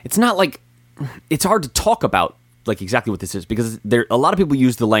 It's not like... It's hard to talk about like exactly what this is, because a lot of people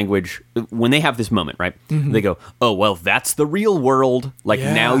use the language when they have this moment, right? They go, oh, well, that's the real world. Like,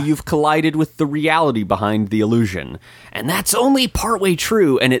 now you've collided with the reality behind the illusion. And that's only partway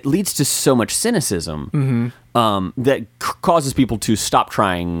true. And it leads to so much cynicism that causes people to stop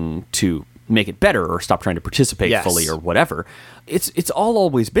trying to make it better, or stop trying to participate fully, or whatever. It's all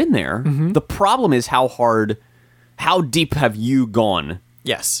always been there. The problem is how deep have you gone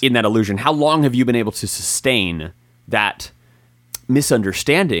in that illusion? How long have you been able to sustain that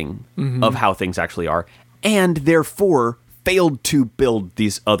misunderstanding of how things actually are, and therefore failed to build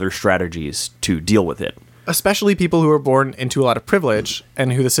these other strategies to deal with it? Especially people who are born into a lot of privilege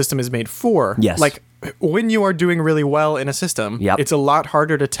and who the system is made for. Yes. Like, when you are doing really well in a system, it's a lot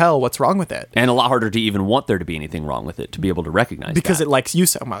harder to tell what's wrong with it. And a lot harder to even want there to be anything wrong with it, to be able to recognize Because that. it likes you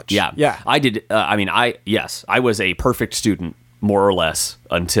so much. Yeah. I did. I was a perfect student, more or less,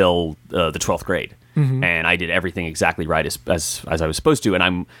 until the 12th grade. And I did everything exactly right as I was supposed to. And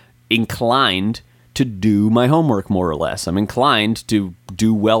I'm inclined to do my homework, more or less. I'm inclined to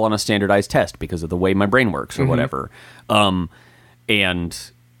do well on a standardized test because of the way my brain works, or whatever.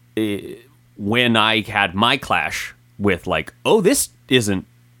 When I had my clash with like, oh, this isn't...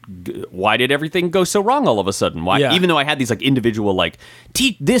 Why did everything go so wrong all of a sudden? Why, even though I had these like individual like,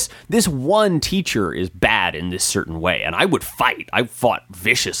 this one teacher is bad in this certain way, and I would fight. I fought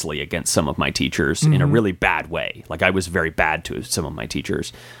viciously against some of my teachers in a really bad way. Like, I was very bad to some of my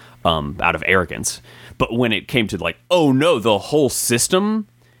teachers out of arrogance. But when it came to like, oh no, the whole system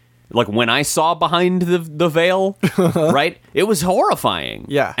like when I saw behind the veil, right? It was horrifying.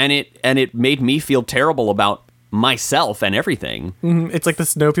 Yeah. And it made me feel terrible about myself and everything. It's like the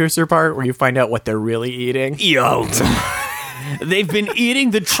Snowpiercer part where you find out what they're really eating. Yo. They've been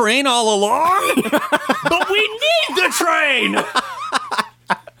eating the train all along, but we need the train.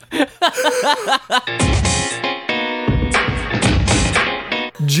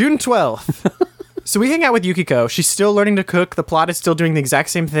 June 12th. So we hang out with Yukiko. She's still learning to cook. The plot is still doing the exact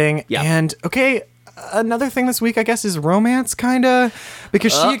same thing. Yeah. And, okay, another thing this week, I guess, is romance, kind of.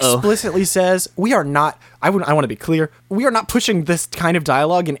 Because she explicitly says, we are not, I want to be clear, we are not pushing this kind of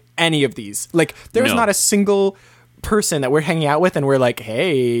dialogue in any of these. Like, there's No. not a single person that we're hanging out with and we're like,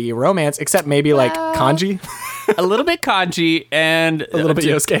 hey, romance, except maybe, like, Kanji. A little bit Kanji and A little bit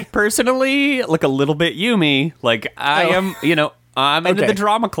Yosuke. Personally, like a little bit Yumi. Like I am, I'm into Okay. the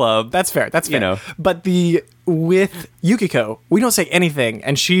drama club. That's fair. That's fair. You know. But with Yukiko, we don't say anything,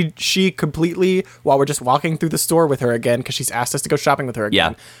 and she completely, while we're just walking through the store with her again, because she's asked us to go shopping with her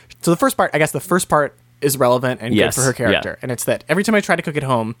again. Yeah. So the first part is relevant and Yes, good for her character, yeah. and it's that every time I try to cook at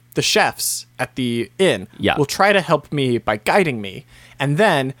home, the chefs at the inn Yeah. will try to help me by guiding me, and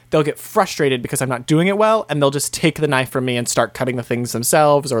then they'll get frustrated because I'm not doing it well, and they'll just take the knife from me and start cutting the things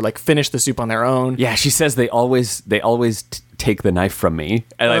themselves, or like finish the soup on their own. Yeah, she says they always take the knife from me,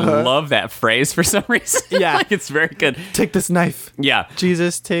 and I love that phrase for some reason. Yeah. Like, it's very good. Take this knife. Yeah,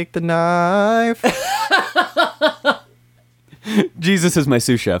 Jesus, take the knife. Jesus is my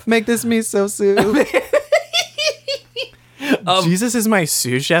sous chef. Make this miso soup. Jesus is my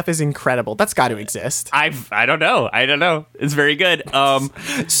sous chef is incredible. That's got to exist. I don't know. It's very good.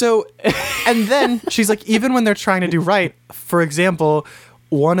 So, and then she's like, even when they're trying to do right, for example,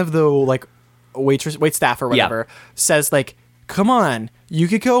 one of the like wait staff or whatever says like, come on,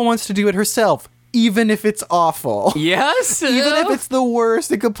 Yukiko wants to do it herself, even if it's awful. Yes, Even if it's the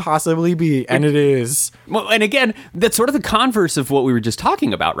worst it could possibly be, and it is. Well, and again, that's sort of the converse of what we were just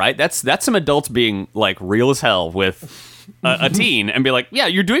talking about, right? That's some adults being like real as hell with a teen and be like, yeah,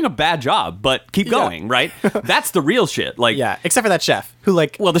 you're doing a bad job, but keep going, right? That's the real shit. Like, Yeah, except for that chef who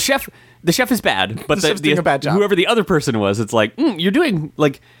like, well, the chef is bad, but The chef's doing a bad job. whoever the other person was, it's like, you're doing,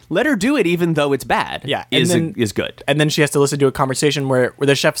 like, let her do it even though it's bad. Yeah, and then- is good. and then she has to listen to a conversation where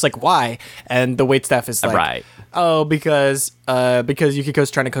the chef's like, why? And the waitstaff is like, Right. oh, because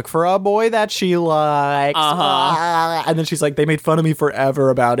Yukiko's trying to cook for a boy that she likes. And then she's like, they made fun of me forever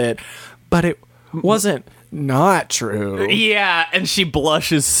about it. But it wasn't not true. Yeah, and she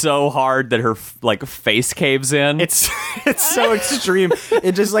blushes so hard that her like face caves in. It's so extreme.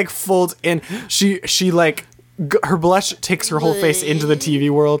 It just like folds in. She like her blush takes her whole face into the TV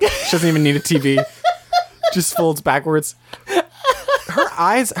world. She doesn't even need a TV. Just folds backwards. Her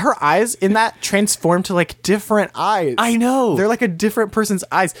eyes in that transform to like different eyes. I know. They're like a different person's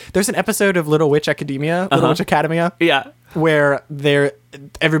eyes. There's an episode of Little Witch Academia, yeah. where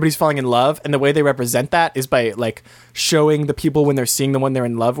everybody's falling in love, and the way they represent that is by like showing the people when they're seeing the one they're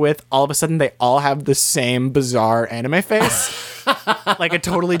in love with, all of a sudden they all have the same bizarre anime face. Like a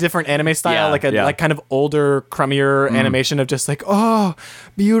totally different anime style, Yeah, like kind of older, crummier animation of just like, oh,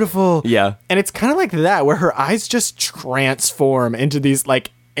 beautiful. Yeah. And it's kind of like that, where her eyes just transform into these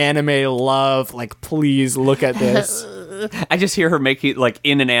like anime love, like, please look at this. I just hear her making, like,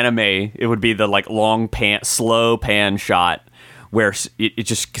 in an anime, it would be the, like, slow pan shot where it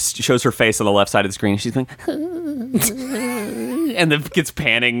just shows her face on the left side of the screen. She's like, and then gets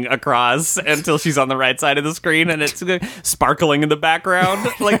panning across until she's on the right side of the screen, and it's sparkling in the background.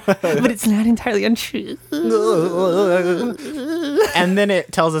 Like, but it's not entirely untrue. And then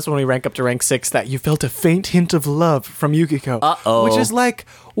it tells us when we rank up to rank 6 that you felt a faint hint of love from Yukiko. Uh-oh. Which is like,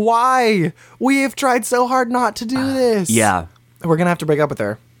 why? We have tried so hard not to do this. Yeah. We're going to have to break up with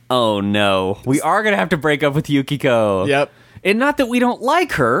her. Oh, no. We are going to have to break up with Yukiko. Yep. And not that we don't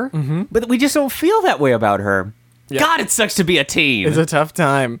like her, but we just don't feel that way about her. Yep. God, it sucks to be a teen. It's a tough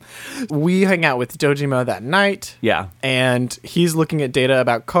time. We hang out with Dojima that night. Yeah. And he's looking at data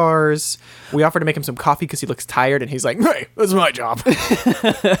about cars. We offer to make him some coffee because he looks tired, and he's like, hey, that's my job.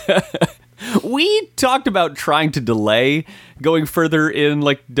 We talked about trying to delay going further in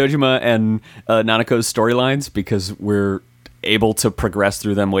like Dojima and Nanako's storylines because we're able to progress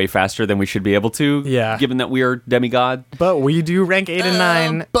through them way faster than we should be able to. Yeah. Given that we are demigod. But we do rank 8 and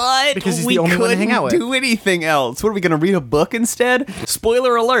 9. But because he's the only one to hang out with. Do anything else. What are we going to read a book instead?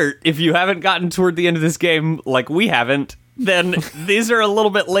 Spoiler alert, if you haven't gotten toward the end of this game like we haven't, then these are a little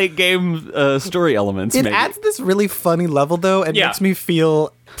bit late game story elements. It maybe. adds this really funny level, though, and Yeah. makes me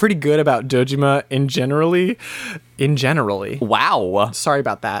feel pretty good about Dojima in generally. Wow. Sorry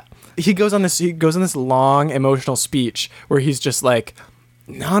about that. He goes on this long emotional speech where he's just like,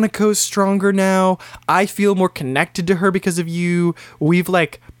 Nanako's stronger now. I feel more connected to her because of you. We've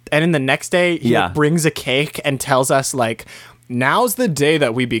like, and then the next day he like, brings a cake and tells us like, now's the day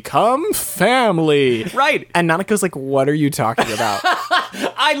that we become family. Right. And Nanako's like, what are you talking about?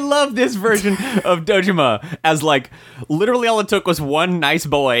 I love this version of Dojima as like literally all it took was one nice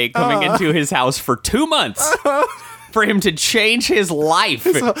boy coming into his house for 2 months for him to change his life.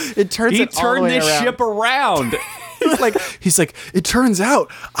 So it turns he it all the turned way this around. ship around. he's like, it turns out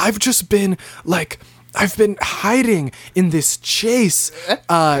I've just been like, I've been hiding in this chase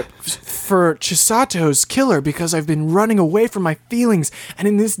for Chisato's killer because I've been running away from my feelings. And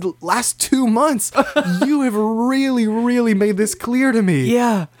in this last 2 months, you have really, really made this clear to me.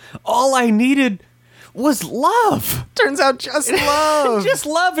 Yeah. All I needed was love. Turns out just love. Just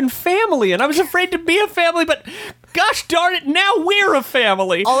love and family. And I was afraid to be a family, but gosh darn it, now we're a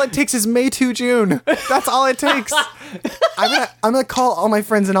family. All it takes is May to June. That's all it takes. I'm gonna call all my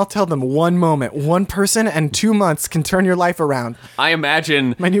friends and I'll tell them one moment, one person, and 2 months can turn your life around. I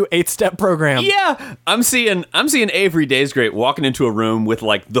imagine My new 8-step program. Yeah, I'm seeing Avery Days Great walking into a room with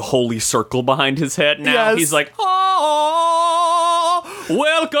like the holy circle behind his head. Now Yes. he's like, "Oh,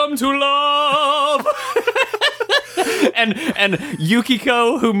 welcome to love." and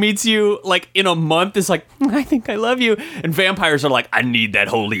Yukiko, who meets you like in a month, is like, "I think I love you." And vampires are like, "I need that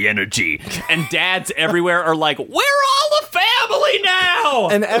holy energy." And dads everywhere are like, "We're all a family now."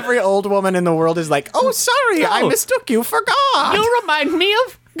 And every old woman in the world is like, oh, sorry, I No. mistook you for God. You remind me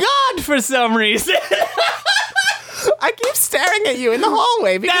of God for some reason. I keep staring at you in the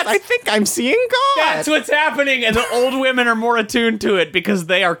hallway because I think I'm seeing God. That's what's happening, and the old women are more attuned to it because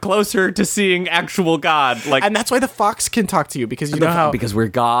they are closer to seeing actual God. Like, And that's why the fox can talk to you because you know how... because we're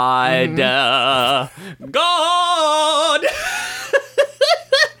God, God.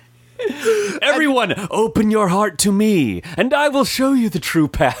 Everyone, open your heart to me, and I will show you the true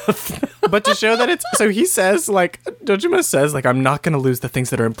path. But to show that it's... So he says, like, Dojima says, like, I'm not going to lose the things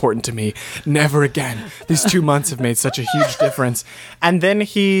that are important to me. Never again. These 2 months have made such a huge difference. And then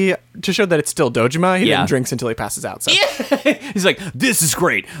he, to show that it's still Dojima, he then drinks until he passes out. So. He's like, this is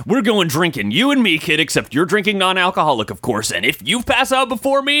great. We're going drinking, you and me, kid, except you're drinking non-alcoholic, of course, and if you pass out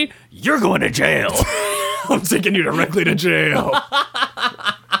before me, you're going to jail. I'm taking you directly to jail.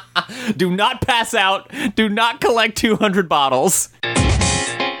 Do not pass out. Do not collect 200 bottles.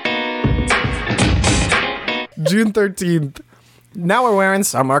 June 13th. Now we're wearing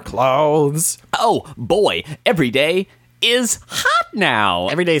summer clothes. Oh, boy. Every day is hot now.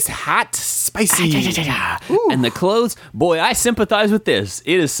 Every day's hot, spicy. And the clothes, boy, I sympathize with this.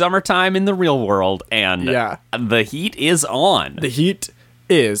 It is summertime in the real world, and the heat is on. The heat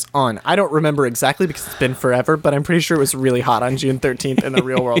is on. I don't remember exactly because it's been forever, but I'm pretty sure it was really hot on June 13th in the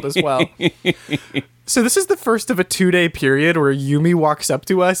real world as well. So this is the first of a 2-day period where Yumi walks up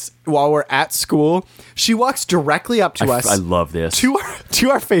to us while we're at school. She walks directly up to us. I love this. To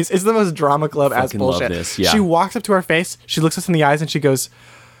our face. It's the most drama club ass Fucking bullshit. love this, yeah. She walks up to our face. She looks us in the eyes and she goes,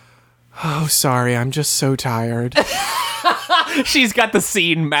 "Oh, sorry. I'm just so tired." She's got the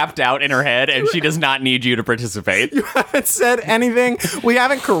scene mapped out in her head, and she does not need you to participate. You haven't said anything. We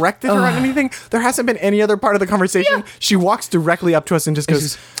haven't corrected her on anything. There hasn't been any other part of the conversation. Yeah. She walks directly up to us and just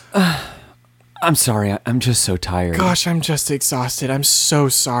goes, I'm sorry. I'm just so tired. "Gosh, I'm just exhausted. I'm so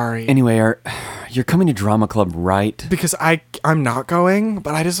sorry." Anyway, you're coming to drama club, right? Because I'm not going,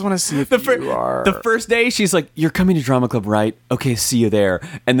 but I just want to see if you are. The first day, she's like, you're coming to drama club, right? Okay, see you there.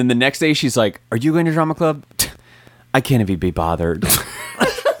 And then the next day, she's like, are you going to drama club? I can't even be bothered.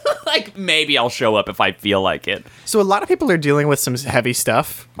 Like, maybe I'll show up if I feel like it. So a lot of people are dealing with some heavy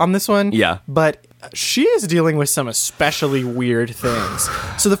stuff on this one. Yeah. But she is dealing with some especially weird things.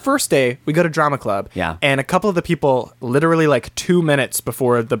 So the first day, we go to drama club. Yeah. And a couple of the people, literally like 2 minutes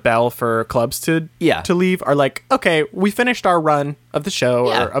before the bell for clubs to leave, are like, okay, we finished our run of the show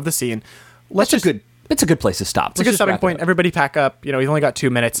or of the scene. It's a good place to stop. It's a good stopping point. Everybody pack up. You know, we've only got 2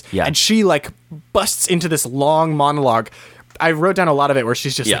 minutes. Yeah. And she like busts into this long monologue. I wrote down a lot of it where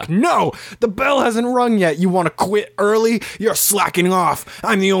she's just like, "No, the bell hasn't rung yet. You want to quit early? You're slacking off.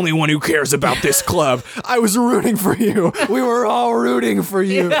 I'm the only one who cares about this club. I was rooting for you. We were all rooting for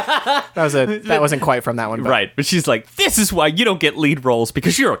you." That wasn't quite from that one. But. Right. But she's like, this is why you don't get lead roles,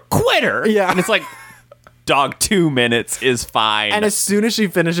 because you're a quitter. Yeah. And it's like, dog, 2 minutes is fine. And as soon as she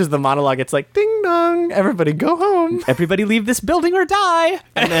finishes the monologue, it's like, ding dong, everybody go home. Everybody leave this building or die.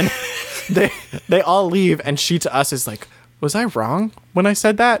 And then they all leave, and she to us is like, "Was I wrong when I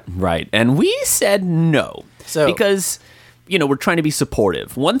said that?" Right. And we said no. So because, we're trying to be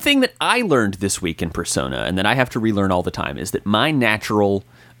supportive. One thing that I learned this week in Persona, and that I have to relearn all the time, is that my natural,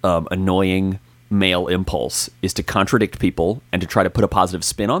 annoying male impulse is to contradict people and to try to put a positive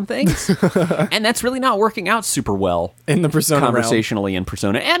spin on things. And that's really not working out super well In the Persona realm. conversationally in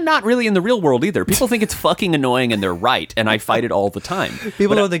Persona, and not really in the real world either. People think it's fucking annoying and they're right, and I fight it all the time.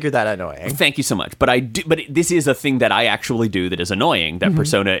 People don't think you're that annoying. Thank you so much. But this is a thing that I actually do that is annoying, that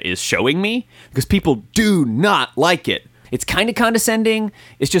Persona is showing me, because people do not like it. It's kind of condescending.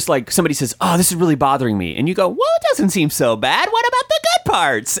 It's just like somebody says, "Oh, this is really bothering me." And you go, "Well, it doesn't seem so bad. What about the good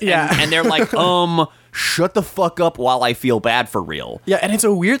parts?" Yeah. And they're like, shut the fuck up while I feel bad for real. Yeah, and it's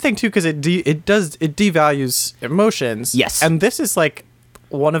a weird thing too, because it devalues emotions. Yes. And this is like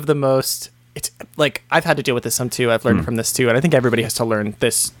one of the most, it's like, I've had to deal with this some too. I've learned from this too, and I think everybody has to learn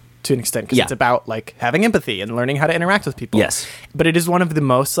this to an extent, because Yeah. it's about like having empathy and learning how to interact with people. Yes. But it is one of the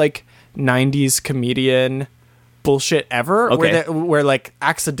most like 90s comedian bullshit ever, Okay. where like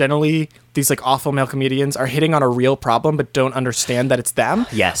accidentally these like awful male comedians are hitting on a real problem but don't understand that it's them.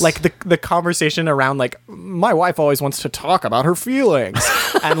 Yes. Like the conversation around like, my wife always wants to talk about her feelings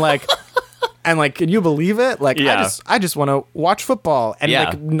and like can you believe it? Like Yeah. I just want to watch football, and Yeah.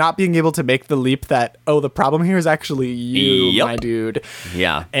 like not being able to make the leap that, oh, the problem here is actually you, Yep. my dude.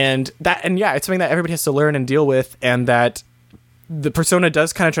 Yeah. And yeah, it's something that everybody has to learn and deal with, and that the Persona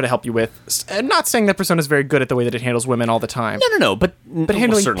does kind of try to help you with. And not saying that Persona is very good at the way that it handles women all the time, No, but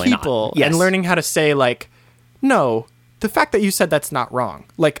handling certainly not. people Yes. and learning how to say like, no, the fact that you said that's not wrong.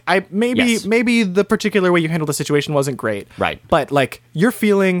 Like Yes. maybe the particular way you handled the situation wasn't great. Right. But like you're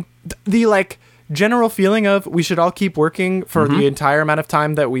feeling the like general feeling of, we should all keep working for the entire amount of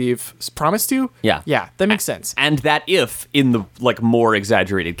time that we've promised to. Yeah. Yeah, that makes sense. And that if, in the like more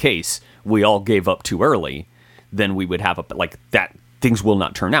exaggerated case, we all gave up too early, then we would have like that. Things will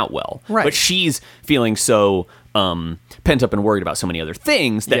not turn out well. Right. But she's feeling so pent up and worried about so many other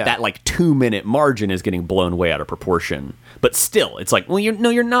things that Yeah. that like 2-minute margin is getting blown way out of proportion. But still, it's like, well,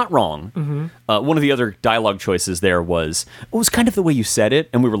 you're not wrong. One of the other dialogue choices there was, it was kind of the way you said it,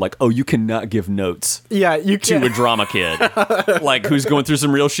 and we were like, oh, you cannot give notes Yeah, you to can. a drama kid, like who's going through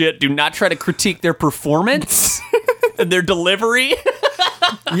some real shit. Do not try to critique their performance and their delivery.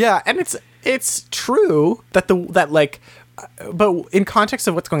 Yeah, and it's true that but in context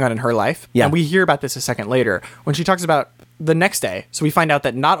of what's going on in her life, Yeah. and we hear about this a second later when she talks about the next day. So we find out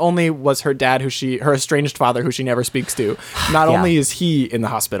that not only was her dad, her estranged father, who she never speaks to, not Yeah. only is he in the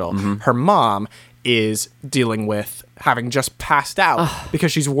hospital, her mom is dealing with having just passed out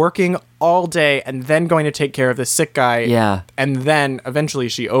because she's working all day and then going to take care of this sick guy. Yeah. And then eventually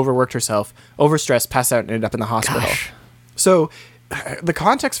she overworked herself, overstressed, passed out, and ended up in the hospital. Gosh. So the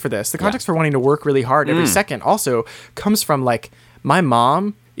context for this, the context for wanting to work really hard every second also comes from like, my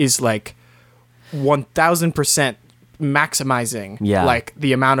mom is like 1000% maximizing Yeah. like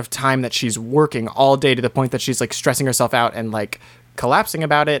the amount of time that she's working all day, to the point that she's like stressing herself out and like collapsing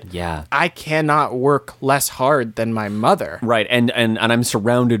about it. Yeah. I cannot work less hard than my mother. Right, and I'm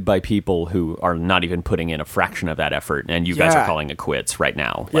surrounded by people who are not even putting in a fraction of that effort, and you guys Yeah. are calling it quits right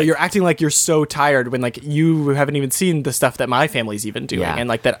now. Yeah, you're acting like you're so tired when like you haven't even seen the stuff that my family's even doing, Yeah. and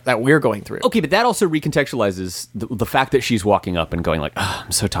like that we're going through. Okay, but that also recontextualizes the fact that she's walking up and going like, oh,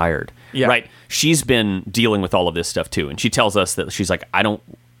 I'm so tired. Yeah. Right? She's been dealing with all of this stuff too, and she tells us that she's like, I don't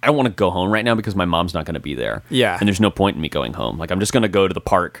want to go home right now because my mom's not going to be there. Yeah. And there's no point in me going home. Like, I'm just going to go to the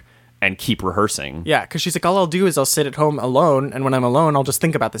park and keep rehearsing. Yeah, because she's like, all I'll do is I'll sit at home alone, and when I'm alone, I'll just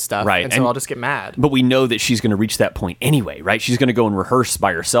think about this stuff. Right, And so and- I'll just get mad. But we know that she's going to reach that point anyway, right? She's going to go and rehearse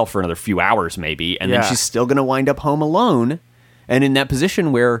by herself for another few hours maybe, and then Yeah. she's still going to wind up home alone and in that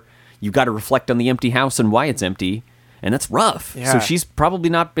position where you've got to reflect on the empty house and why it's empty, and that's rough. Yeah. So she's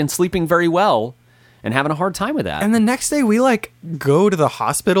probably not been sleeping very well and having a hard time with that. And the next day, we like go to the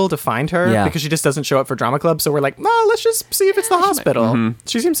hospital to find her Yeah. because she just doesn't show up for drama club. So we're like, no, let's just see if it's the hospital.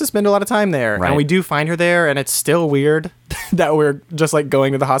 She seems to spend a lot of time there, Right. and we do find her there, and it's still weird that we're just like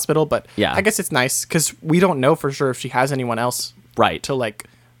going to the hospital. But Yeah. I guess it's nice because we don't know for sure if she has anyone else Right. to like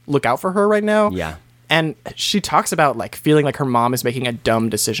look out for her right now. Yeah. And she talks about like feeling like her mom is making a dumb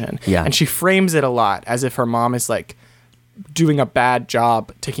decision. Yeah. And she frames it a lot as if her mom is like doing a bad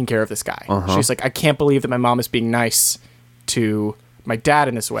job taking care of this guy. She's like, I can't believe that my mom is being nice to my dad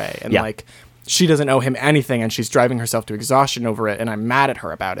in this way. And Yeah. like, she doesn't owe him anything, and she's driving herself to exhaustion over it. And I'm mad at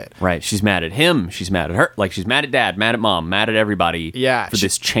her about it. Right. She's mad at him. She's mad at her. Like, she's mad at dad, mad at mom, mad at everybody Yeah, for she-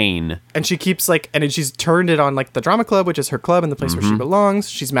 this chain. And she keeps like, and then she's turned it on like the drama club, which is her club and the place where she belongs.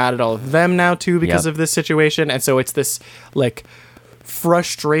 She's mad at all of them now too because Yep. of this situation. And so it's this like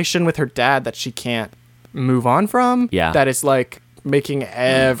frustration with her dad that she can't move on from. Yeah. That is like making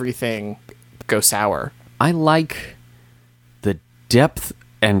everything go sour. I like the depth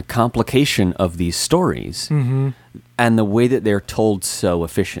and complication of these stories and the way that they're told so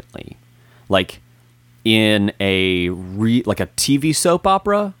efficiently. Like in like a TV soap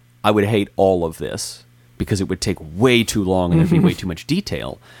opera, I would hate all of this because it would take way too long and there'd be way too much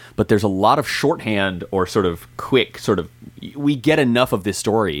detail. But there's a lot of shorthand or sort of quick we get enough of this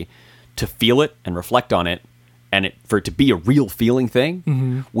story to feel it and reflect on it and for it to be a real feeling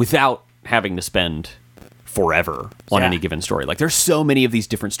thing without having to spend forever on any given story. Like there's so many of these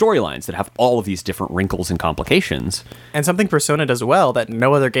different storylines that have all of these different wrinkles and complications. And something Persona does well that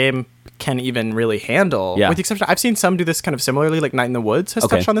no other game can even really handle, with the exception, I've seen some do this kind of similarly, like Night in the Woods has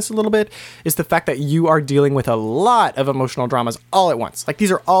touched on this a little bit, is the fact that you are dealing with a lot of emotional dramas all at once. Like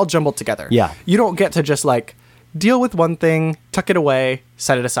these are all jumbled together. Yeah. You don't get to just like deal with one thing, tuck it away,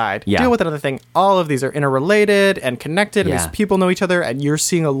 set it aside. Yeah. Deal with another thing. All of these are interrelated and connected, and these people know each other, and you're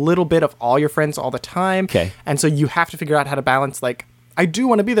seeing a little bit of all your friends all the time. Okay. And so you have to figure out how to balance, like, I do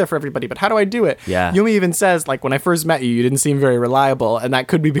want to be there for everybody, but how do I do it? Yeah. Yumi even says, like, when I first met you, you didn't seem very reliable, and that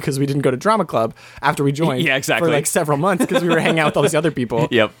could be because we didn't go to drama club after we joined Yeah, exactly. for like several months because we were hanging out with all these other people.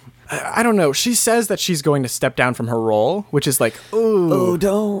 Yep. I don't know. She says that she's going to step down from her role, which is like, ooh. Oh,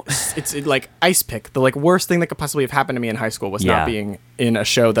 don't. It's like ice pick. The like worst thing that could possibly have happened to me in high school was Yeah. not being in a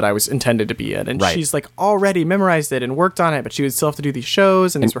show that I was intended to be in. And Right. she's like already memorized it and worked on it, but she would still have to do these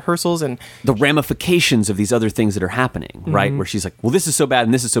shows and these rehearsals and The ramifications of these other things that are happening, right? Where she's like, well, this is so bad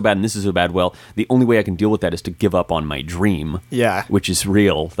and this is so bad and this is so bad. Well, the only way I can deal with that is to give up on my dream. Yeah. Which is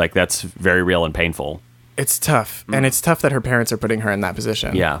real. Like that's very real and painful. it's tough. And it's tough that her parents are putting her in that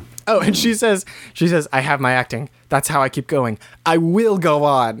position. Yeah. Oh, and she says, I have my acting. That's how I keep going. I will go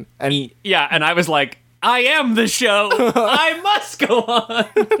on. And Yeah, and I was like, I am the show. I must go on.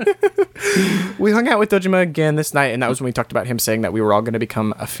 we hung out with Dojima again this night, and that was when we talked about him saying that we were all going to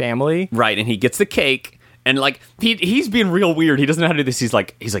become a family. Right, and he gets the cake, and like he's being real weird. He doesn't know how to do this. He's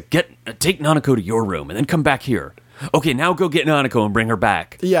like, take Nanako to your room, and then come back here. Okay, now go get Nanako and bring her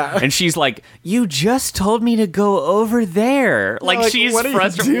back. Yeah. And she's like, you just told me to go over there. Like she's what are you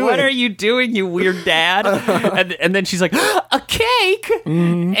frustrated. doing? What are you doing, you weird dad? and then she's like, a cake?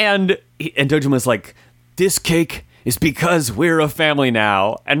 Mm-hmm. And Dojima's like, this cake is because we're a family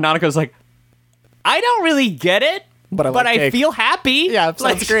now. And Nanako's like, I don't really get it, But I like I cake. feel happy. Yeah, it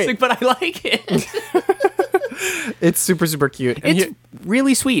sounds she's great. like, but I like it. It's super, super cute. And It's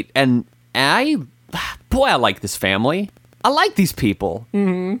really sweet. And I like this family. I like these people.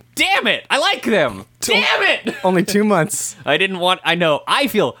 Mm-hmm. Damn it. I like them. Damn it. only 2 months. I know. I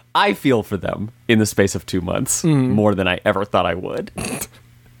feel for them in the space of 2 months more than I ever thought I would.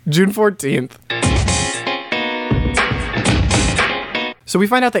 June 14th. So we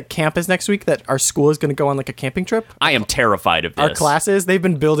find out that camp is next week, that our school is going to go on like a camping trip. I am terrified of this. Our classes, they've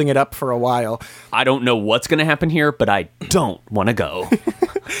been building it up for a while. I don't know what's going to happen here, but I don't want to go.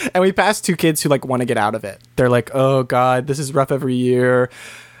 And we passed 2 kids who like want to get out of it. They're like, oh God, this is rough every year.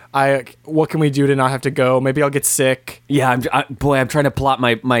 What can we do to not have to go? Maybe I'll get sick. Yeah, I'm trying to plot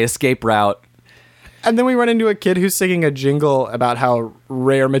my escape route. And then we run into a kid who's singing a jingle about how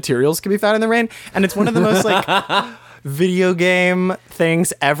rare materials can be found in the rain. And it's one of the most like video game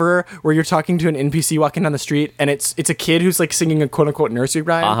things ever, where you're talking to an NPC walking down the street, and it's a kid who's like singing a quote unquote nursery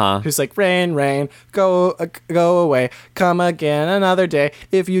rhyme, who's like, rain, rain, go away, come again another day.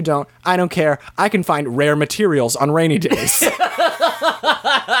 If you don't, I don't care. I can find rare materials on rainy days.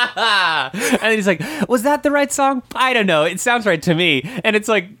 And he's like, was that the right song? I don't know. It sounds right to me. And it's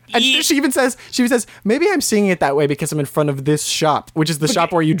like, And she even says, maybe I'm singing it that way because I'm in front of this shop, which is the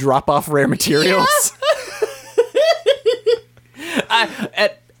shop where you drop off rare materials.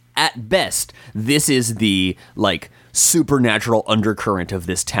 At best, this is the like supernatural undercurrent of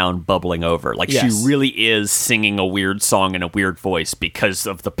this town bubbling over. Like Yes. she really is singing a weird song in a weird voice because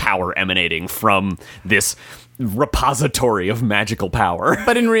of the power emanating from this repository of magical power.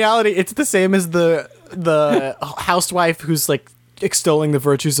 But in reality, it's the same as the housewife who's like extolling the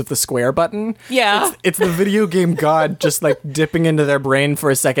virtues of the square button. Yeah. It's the video game god just like dipping into their brain for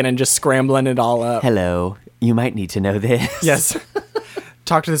a second and just scrambling it all up. Hello, you might need to know this. Yes.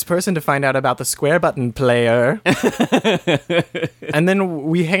 Talk to this person to find out about the square button player. And then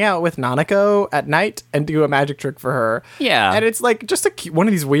we hang out with Nanako at night and do a magic trick for her. Yeah. And it's like just one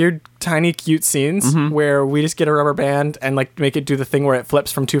of these weird, tiny, cute scenes where we just get a rubber band and like make it do the thing where it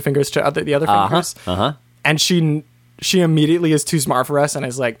flips from 2 fingers to the other fingers. And she immediately is too smart for us and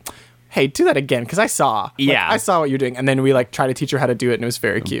is like, hey, do that again, because I saw. Like, Yeah. I saw what you're doing. And then we like try to teach her how to do it, and it was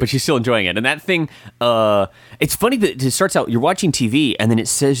very cute. But she's still enjoying it. And that thing, it's funny that it starts out, you're watching TV, and then it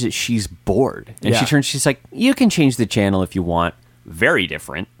says that she's bored. And Yeah. she's like, you can change the channel if you want. Very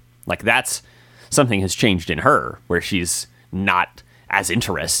different. Like, that's something has changed in her, where she's not as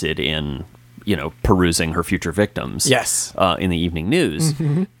interested in, perusing her future victims. Yes. In the evening news.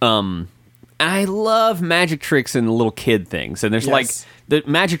 I love magic tricks and little kid things. And there's Yes. like, the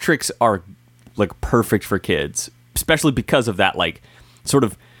magic tricks are like perfect for kids, especially because of that, like, sort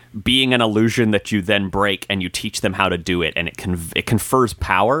of being an illusion that you then break and you teach them how to do it, and it confers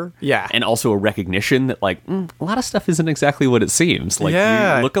power. Yeah. And also a recognition that, like, a lot of stuff isn't exactly what it seems. Like,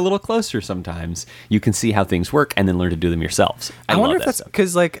 Yeah. you look a little closer sometimes, you can see how things work and then learn to do them yourselves. I love wonder if that that's stuff.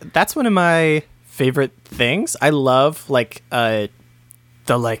 because like that's one of my favorite things. I love like the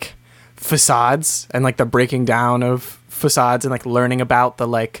like facades and like the breaking down of facades and like learning about the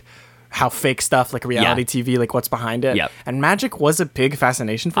like how fake stuff like reality TV, like what's behind it. Yep. And magic was a big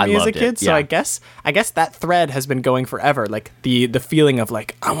fascination for I me as a loved it, kid. So yeah. I guess that thread has been going forever. Like the feeling of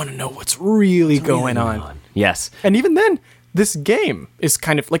like I want to know what's really going on. Yes. And even then, this game is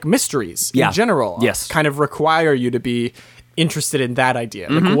kind of like mysteries Yeah. in general. Yes. Kind of require you to be interested in that idea.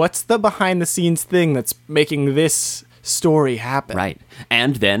 Mm-hmm. Like, what's the behind the scenes thing that's making this story happen? Right.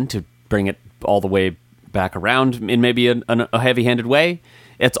 And then to bring it all the way back around in maybe a heavy-handed way,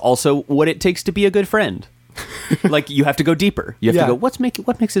 it's also what it takes to be a good friend. Like, you have to go deeper. You have Yeah. to go, what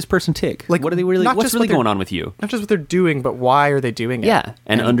makes this person tick? Like, what are they really? not What's just really what they're- going on with you? Not just what they're doing, but why are they doing it? Yeah,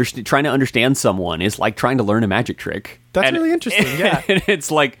 and trying to understand someone is like trying to learn a magic trick. That's really interesting, yeah. and it's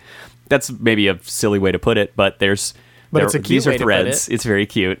like, that's maybe a silly way to put it, but it's a cute these way are to put threads. it. It's very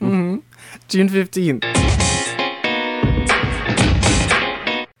cute. June 15th.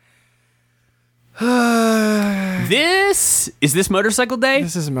 This motorcycle day.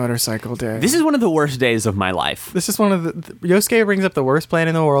 This is motorcycle day. This is one of the worst days of my life. This is one of the Yosuke brings up the worst plan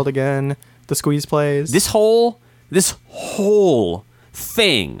in the world again. The squeeze plays. This whole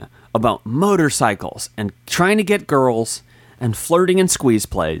thing about motorcycles and trying to get girls and flirting and squeeze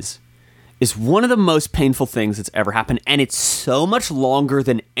plays is one of the most painful things that's ever happened, and it's so much longer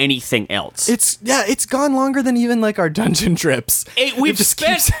than anything else. It's gone longer than even like our dungeon trips. We've it just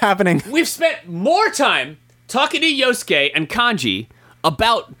spent- keeps happening. We've spent more time talking to Yosuke and Kanji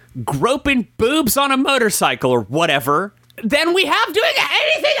about groping boobs on a motorcycle or whatever than we have doing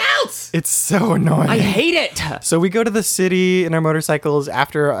anything else. It's so annoying. I hate it. So we go to the city in our motorcycles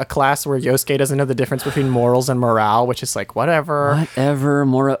after a class where Yosuke doesn't know the difference between morals and morale, which is like, whatever. Whatever,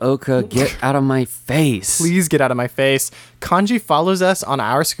 Muraoka, get out of my face. Please get out of my face. Kanji follows us on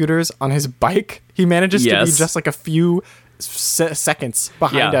our scooters on his bike. He manages to be Yes. just like a few seconds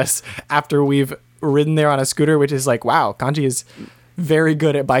behind Yeah. us after we've ridden there on a scooter, which is like, wow, Kanji is very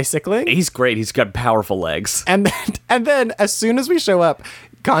good at bicycling. He's great. He's got powerful legs. And then as soon as we show up,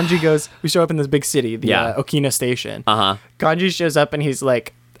 Kanji goes, we show up in this big city, the Yeah. Okina station. Uh-huh. Kanji shows up and he's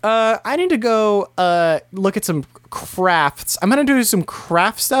like, I need to go look at some crafts. I'm going to do some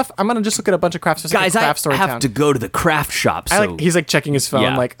craft stuff. I'm going to just look at a bunch of crafts. Guys, craft store I in have town. to go to the craft shop. So He's like checking his phone,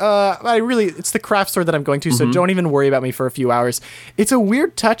 Yeah. like, it's the craft store that I'm going to, Mm-hmm. so don't even worry about me for a few hours. It's a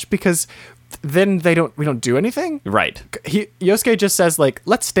weird touch because then we don't do anything. right. Yosuke just says like,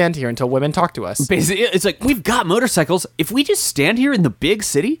 let's stand here until women talk to us. Basically, it's like, we've got motorcycles. If we just stand here in the big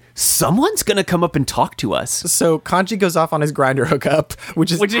city, someone's going to come up and talk to us. So Kanji goes off on his grinder hookup, which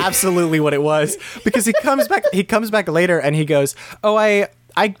is absolutely what it was, because he comes back. He comes back later and he goes, "Oh, I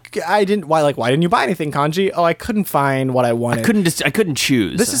didn't. Why didn't you buy anything, Kanji? Oh, I couldn't find what I wanted. I couldn't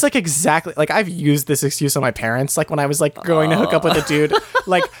choose. This is like exactly like I've used this excuse on my parents. Like when I was like going to hook up with a dude,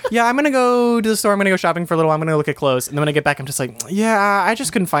 like, yeah, I'm gonna go to the store. I'm gonna go shopping for a little. I'm gonna look at clothes, and then when I get back, I'm just like, yeah, I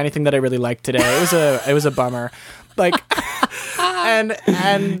just couldn't find anything that I really liked today. It was a bummer. Like, and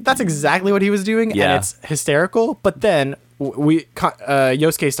that's exactly what he was doing, Yeah. and it's hysterical. But then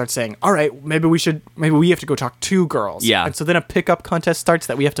Yosuke starts saying, "All right, maybe we have to go talk to girls." Yeah. and so then a pickup contest starts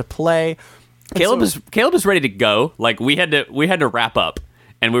that we have to play. And Caleb is ready to go. Like we had to wrap up,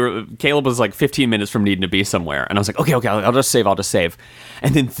 and Caleb was like 15 minutes from needing to be somewhere, and I was like, okay, I'll just save,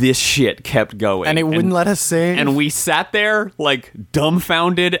 and then this shit kept going, and it wouldn't let us sing. and we sat there like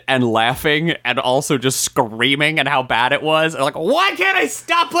dumbfounded and laughing, and also just screaming at how bad it was. And like, why can't I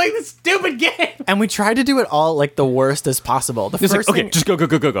stop playing this stupid game? And we tried to do it all like the worst as possible. The It's first like, okay, thing, just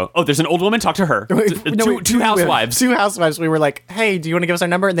go. Oh, there's an old woman. Talk to her. Two housewives. Two housewives. We were like, "Hey, do you want to give us our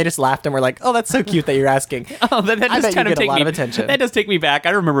number?" And they just laughed and we're like, "Oh, that's so cute that you're asking." Oh, that I does bet you kind of get a take lot me. of attention. That does take me back.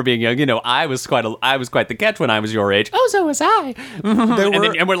 I remember being young. I was quite the catch when I was your age. Oh, so was I.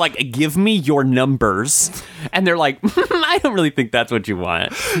 And we're like, give me your numbers, and they're like, I don't really think that's what you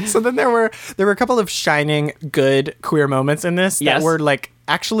want. So then there were a couple of shining good queer moments in this that Yes. were like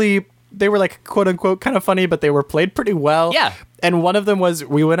actually they were like quote unquote kind of funny, but they were played pretty well. Yeah. And one of them was,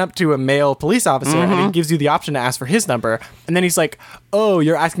 we went up to a male police officer and he gives you the option to ask for his number. And then he's like, oh,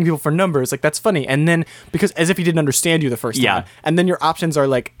 you're asking people for numbers. Like, that's funny. And then, because as if he didn't understand you the first time. Yeah. And then your options are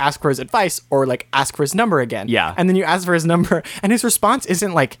like, ask for his advice or like, ask for his number again. Yeah. And then you ask for his number and his response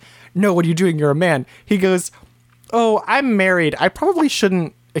isn't like, no, what are you doing? You're a man. He goes, oh, I'm married. I probably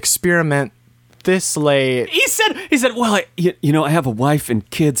shouldn't experiment this late. He said, well, I have a wife and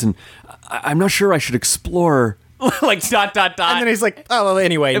kids, and I'm not sure I should explore. Like ... And then he's like, oh, well,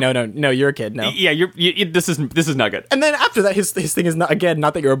 anyway, no, you're a kid, no. Yeah, this is not good. And then after that, his thing is not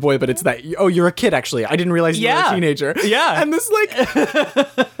that you're a boy, but it's that, oh, you're a kid, actually. I didn't realize you were a teenager. Yeah. And this, like,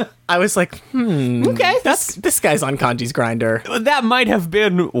 I was like, okay, this guy's on Kanji's grinder. That might have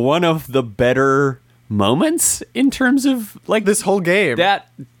been one of the better moments in terms of, like, This whole game. That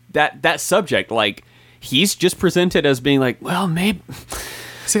subject. Like, he's just presented as being like, well, maybe...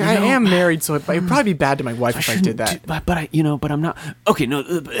 See, I am married, so it'd probably be bad to my wife if I did that. But I'm not. Okay, no,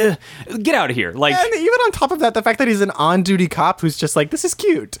 get out of here. Like, And even on top of that, the fact that he's an on-duty cop who's just like, this is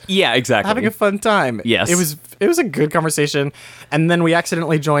cute. yeah, exactly. Having a fun time. Yes. It was a good conversation. And then we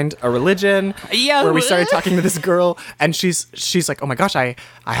accidentally joined a religion. Yeah. Where we started talking to this girl, and she's like, oh my gosh, I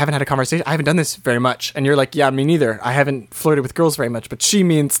haven't had a conversation. I haven't done this very much. And you're like, yeah, me neither. I haven't flirted with girls very much. But she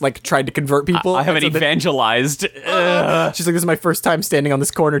means like tried to convert people. I haven't evangelized. She's like, this is my first time standing on this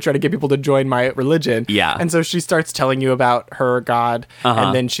corner trying to get people to join my religion. Yeah. And so she starts telling you about her God,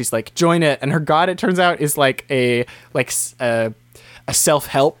 and then she's like, join it. And her God, it turns out, is like a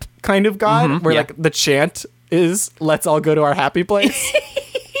self-help kind of God, where yeah. like the chant is, let's all go to our happy place.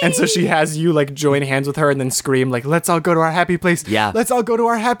 And so she has you like join hands with her and then scream like, let's all go to our happy place. Yeah. Let's all go to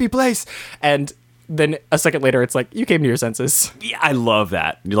our happy place. And then a second later, it's like, you came to your senses. Yeah, I love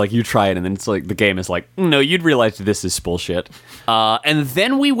that. You try it, and then it's like the game is like, no, you'd realize this is bullshit. And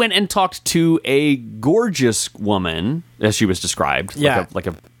then we went and talked to a gorgeous woman, as she was described. Yeah.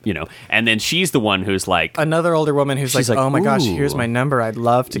 And then she's the one who's like, Another older woman who's like, She's like, oh my gosh, "Ooh, here's my number. I'd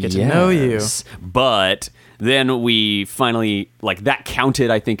love to get to know you. yes." But then we finally, like, that counted,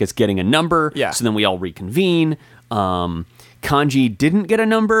 I think, as getting a number. Yeah. So then we all reconvene. Kanji didn't get a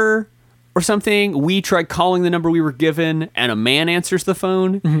number or something. We tried calling the number we were given, and a man answers the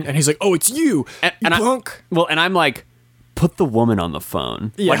phone. And he's like, oh, it's you, you punk. And I'm like, put the woman on the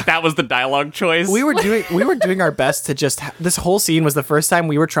phone. Yeah. Like, that was the dialogue choice. We were doing our best to just this whole scene was the first time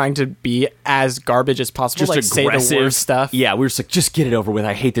we were trying to be as garbage as possible, just like aggressive say the worst stuff. Yeah, we were just like, just get it over with.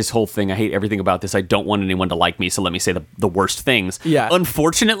 I hate this whole thing. I hate everything about this. I don't want anyone to like me, so let me say the worst things. Yeah.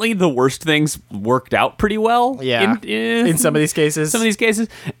 Unfortunately, the worst things worked out pretty well. Yeah. In some of these cases. But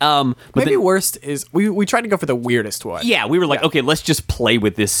Maybe then, worst is we tried to go for the weirdest one. yeah, we were like, okay, let's just play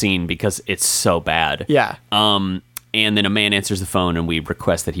with this scene because it's so bad. Yeah. And then a man answers the phone, and we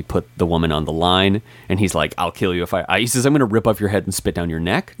request that he put the woman on the line. And he's like, "I'll kill you if I." He says, "I'm going to rip off your head and spit down your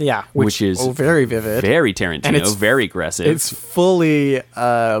neck." Yeah, which is very vivid, very Tarantino, And it's very aggressive. It's fully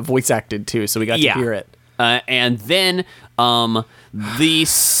voice acted too, so we got to hear it. And then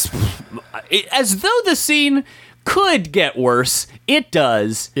as though the scene could get worse, it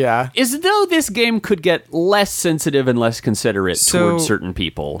does. Yeah. As though this game could get less sensitive and less considerate towards certain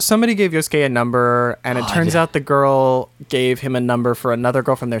people. Somebody gave Yosuke a number, and it turns out the girl gave him a number for another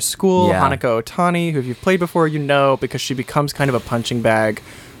girl from their school, Yeah. Hanako Otani, who if you've played before, you know, because she becomes kind of a punching bag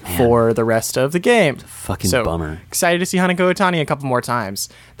for the rest of the game. Fucking So, bummer. Excited to see Hanako Otani a couple more times.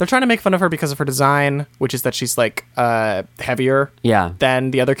 They're trying to make fun of her because of her design, which is that she's like heavier Yeah. than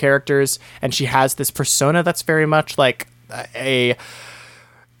the other characters, and she has this persona that's very much like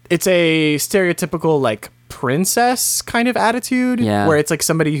it's a stereotypical like princess kind of attitude, Yeah. where it's like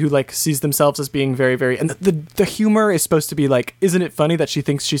somebody who like sees themselves as being very, very, and the humor is supposed to be like, isn't it funny that she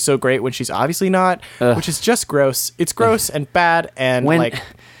thinks she's so great when she's obviously not, which is just gross. It's gross and bad, and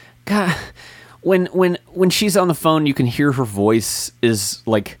God, when she's on the phone, you can hear her voice is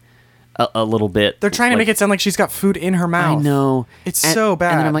like a little bit. they're trying to make it sound like she's got food in her mouth. I know. It's so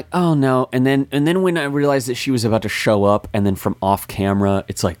bad. And then I'm like, oh no. And then when I realized that she was about to show up, and then from off camera,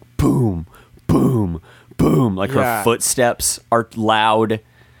 it's like boom, boom, boom. Like Yeah. her footsteps are loud.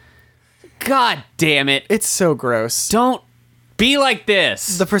 God damn it. It's so gross. Don't be like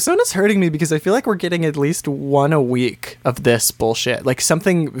this. The persona's hurting me because I feel like we're getting at least one a week of this bullshit. Like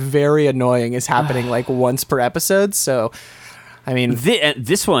something very annoying is happening like once per episode. So, I mean,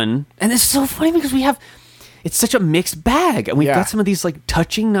 This one, and it's so funny because it's such a mixed bag, and we've Yeah. got some of these like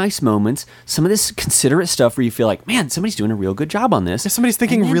touching, nice moments, some of this considerate stuff where you feel like, man, somebody's doing a real good job on this. somebody's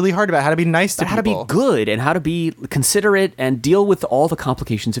thinking really hard about how to be nice to How to be people. good and how to be considerate and deal with all the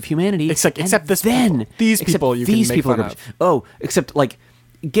complications of humanity. Except And this people. These people you can make fun of. Oh, except like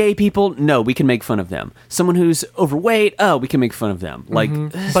gay people, no, we can make fun of them. Someone who's overweight, oh, we can make fun of them. Like,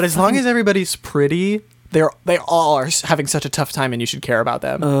 But as long as everybody's pretty, they all are having such a tough time, and you should care about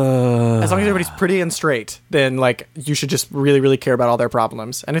them. As long as everybody's pretty and straight, then like you should just really, really care about all their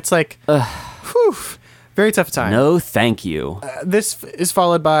problems. And it's like, whew, very tough time. no, thank you. This is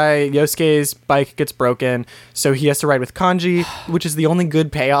followed by Yosuke's bike gets broken, so he has to ride with Kanji, which is the only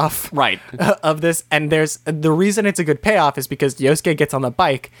good payoff Right. of this. And there's the reason it's a good payoff is because Yosuke gets on the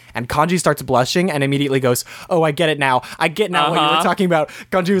bike and Kanji starts blushing and immediately goes, "Oh, I get it now. I get now what you were talking about."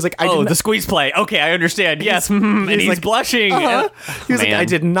 Kanji was like, "I Oh, didn't." the squeeze play. Okay, I understand. Yes, and he's like, blushing. He was like, "I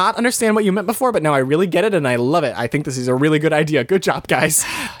did not understand what you meant before, but now I really get it and I love it. I think this is a really good idea. Good job, guys."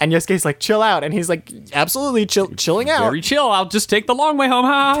 And Yosuke's like, "Chill out," and he's like, "Absolutely, chilling out." Very chill. I'll just take the long way home,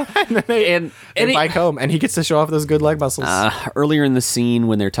 huh? and bike home, and he gets to show off those good leg muscles. Earlier in the scene,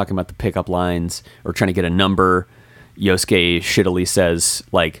 when they're talking about the pickup lines or trying to get a number, Yosuke shittily says,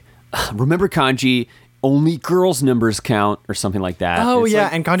 like, "Remember, Kanji, only girls' numbers count," or something like that. Oh It's yeah,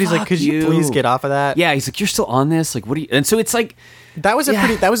 like, and Kanji's like, fuck "Could you please get off of that?" Yeah, he's like, "You're still on this? Like, what do you?" And so it's like, that was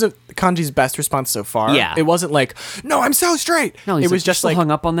Kanji's best response so far. Yeah. It wasn't like, "No, I'm so straight." no, he's it was like, just "Still like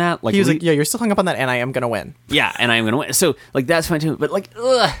hung up on that." Like, he was what like, do you- "Yeah, you're still hung up on that, and I am gonna win." yeah, and I'm gonna win. So like that's fine too. But like,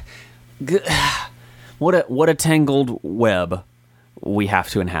 ugh, what a tangled web we have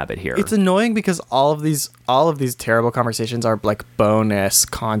to inhabit here. It's annoying because all of these terrible conversations are like bonus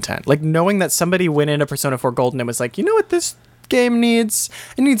content. Like knowing that somebody went into Persona 4 Golden and was like, "You know what this game needs?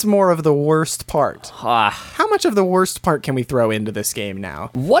 It needs more of the worst part." How much of the worst part can we throw into this game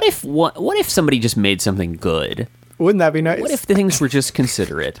now? what if somebody just made something good? Wouldn't that be nice? What if the things were just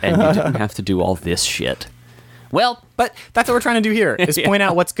considerate and you didn't have to do all this shit? Well, But that's what we're trying to do here: is point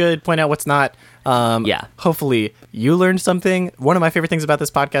out what's good, point out what's not. Yeah. Hopefully, you learned something. One of my favorite things about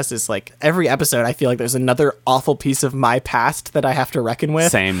this podcast is like every episode, I feel like there's another awful piece of my past that I have to reckon with.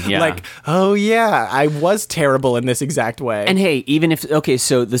 Same, yeah. Like, oh yeah, I was terrible in this exact way. and hey, even if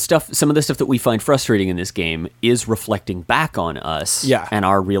so some of the stuff that we find frustrating in this game is reflecting back on us Yeah. and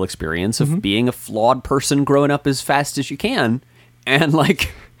our real experience of being a flawed person growing up as fast as you can and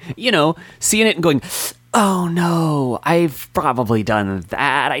like, seeing it and going, "Oh no, I've probably done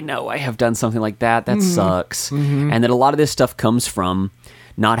that. I know I have done something like that. That sucks." And that a lot of this stuff comes from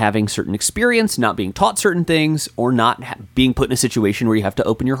not having certain experience, not being taught certain things, or not being put in a situation where you have to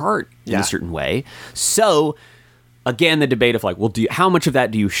open your heart in Yeah. a certain way. So, again, the debate of like, well, how much of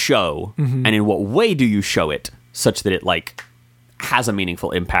that do you show, and in what way do you show it, such that it like has a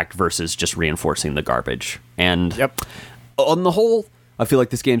meaningful impact versus just reinforcing the garbage. And Yep. on the whole, I feel like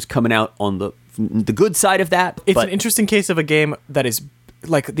this game's coming out on the good side of that. It's but an interesting case of a game that is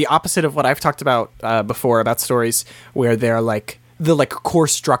like the opposite of what I've talked about before about stories where they're like the like core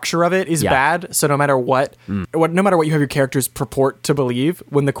structure of it is Yeah. bad. So no matter what, no matter what you have your characters purport to believe,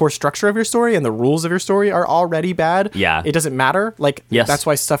 when the core structure of your story and the rules of your story are already bad, Yeah. it doesn't matter. Like Yes. that's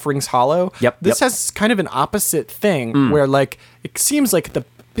why stuff rings hollow. Yep, This yep. has kind of an opposite thing where like it seems like the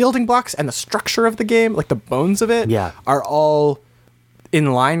building blocks and the structure of the game, like the bones of it, Yeah. are all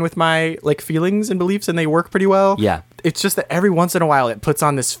in line with my like feelings and beliefs, and they work pretty well. Yeah. It's just that every once in a while it puts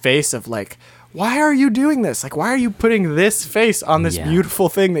on this face of like, why are you doing this? Like, why are you putting this face on this Yeah. beautiful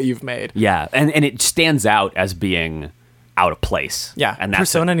thing that you've made? yeah, and it stands out as being out of place. Yeah. and that's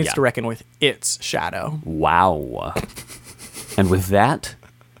Persona it. needs Yeah. to reckon with its shadow. Wow. And with that,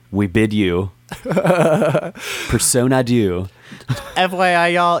 we bid you Persona adieu.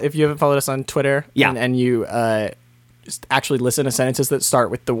 FYI, y'all, if you haven't followed us on Twitter Yeah. and you just actually listen to sentences that start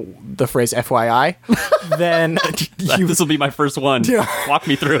with the phrase FYI, then This will be my first one. Yeah. Walk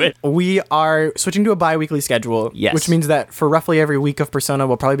me through it. we are switching to a bi-weekly schedule, Yes. which means that for roughly every week of Persona,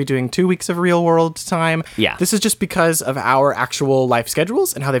 we'll probably be doing 2 weeks of real world time. Yeah. This is just because of our actual life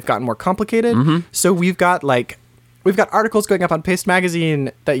schedules and how they've gotten more complicated. Mm-hmm. So we've got articles going up on Paste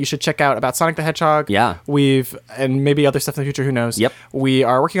Magazine that you should check out about Sonic the Hedgehog. Yeah. And maybe other stuff in the future, who knows. Yep. We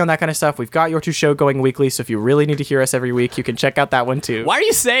are working on that kind of stuff. We've got Your Two Show going weekly, so if you really need to hear us every week, you can check out that one too. Why are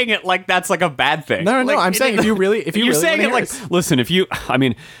you saying it like that's like a bad thing? No, Like, I'm saying if you you're really saying wanna it hear like, us. listen, if you, I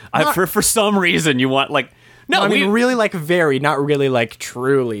mean, Not- for some reason you want like, no, I mean, really like very, not really like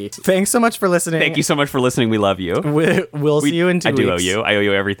truly. Thanks so much for listening. thank you so much for listening. We love you. We'll see you in 2 I weeks. do owe you. I owe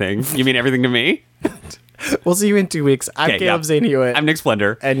you everything. You mean everything to me? We'll see you in 2 weeks. I'm Okay, Caleb yeah. Zane Hewitt. I'm Nick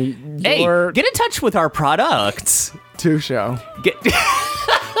Splendor. and Hey, your get in touch with our products. Two Show. Get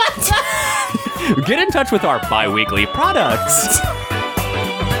get in touch with our bi-weekly products.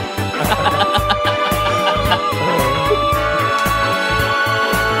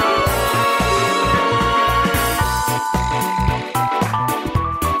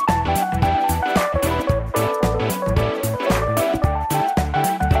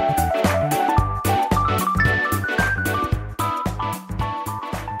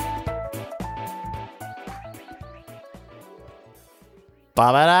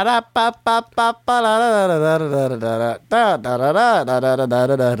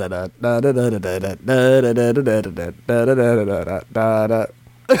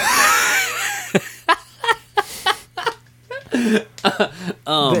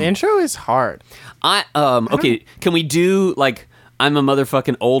 The intro is hard. Okay, can we do like I'm a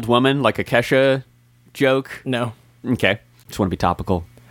motherfucking old woman, like a Kesha joke? No. Okay. Just want to be topical.